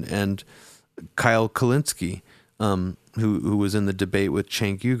earlier, and Kyle Kulinski, who was in the debate with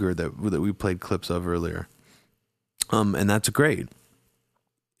Cenk Uygur that we played clips of earlier. And that's great.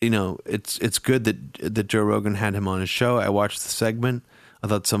 It's good that Joe Rogan had him on his show. I watched the segment. I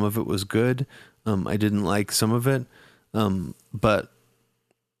thought some of it was good. I didn't like some of it. But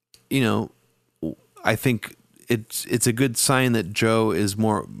I think it's a good sign that Joe is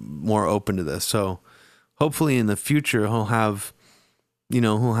more open to this. So hopefully in the future he'll have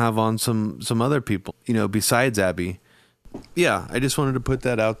on some other people, besides Abby. Yeah, I just wanted to put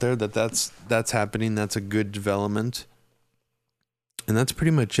that out there that's happening. That's a good development. And that's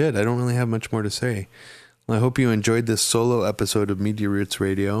pretty much it. I don't really have much more to say. Well, I hope you enjoyed this solo episode of Media Roots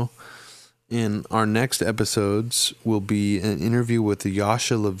Radio. In our next episodes will be an interview with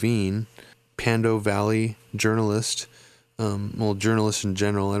Yasha Levine, Pando Valley journalist. Journalist in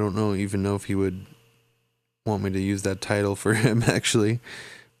general. I don't even know if he would want me to use that title for him, actually.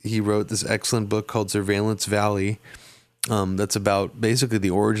 He wrote this excellent book called Surveillance Valley. That's about basically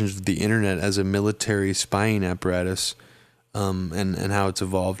the origins of the internet as a military spying apparatus, and how it's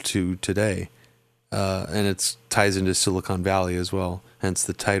evolved to today. And it ties into Silicon Valley as well, hence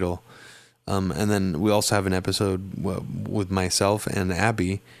the title. And then we also have an episode with myself and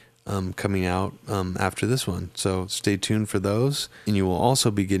Abby coming out after this one. So stay tuned for those. And you will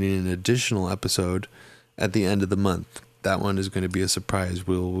also be getting an additional episode at the end of the month. That one is going to be a surprise.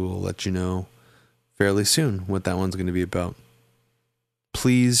 We'll let you know fairly soon what that one's going to be about.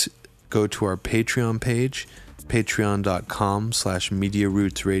 Please go to our Patreon page,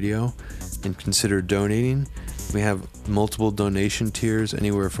 patreon.com/MediaRootsRadio, and consider donating. We have multiple donation tiers,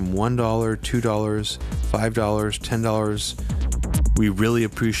 anywhere from $1, $2, $5, $10. We really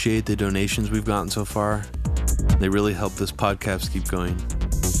appreciate the donations we've gotten so far. They really help this podcast keep going.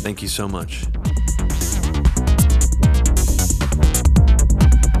 Thank you so much.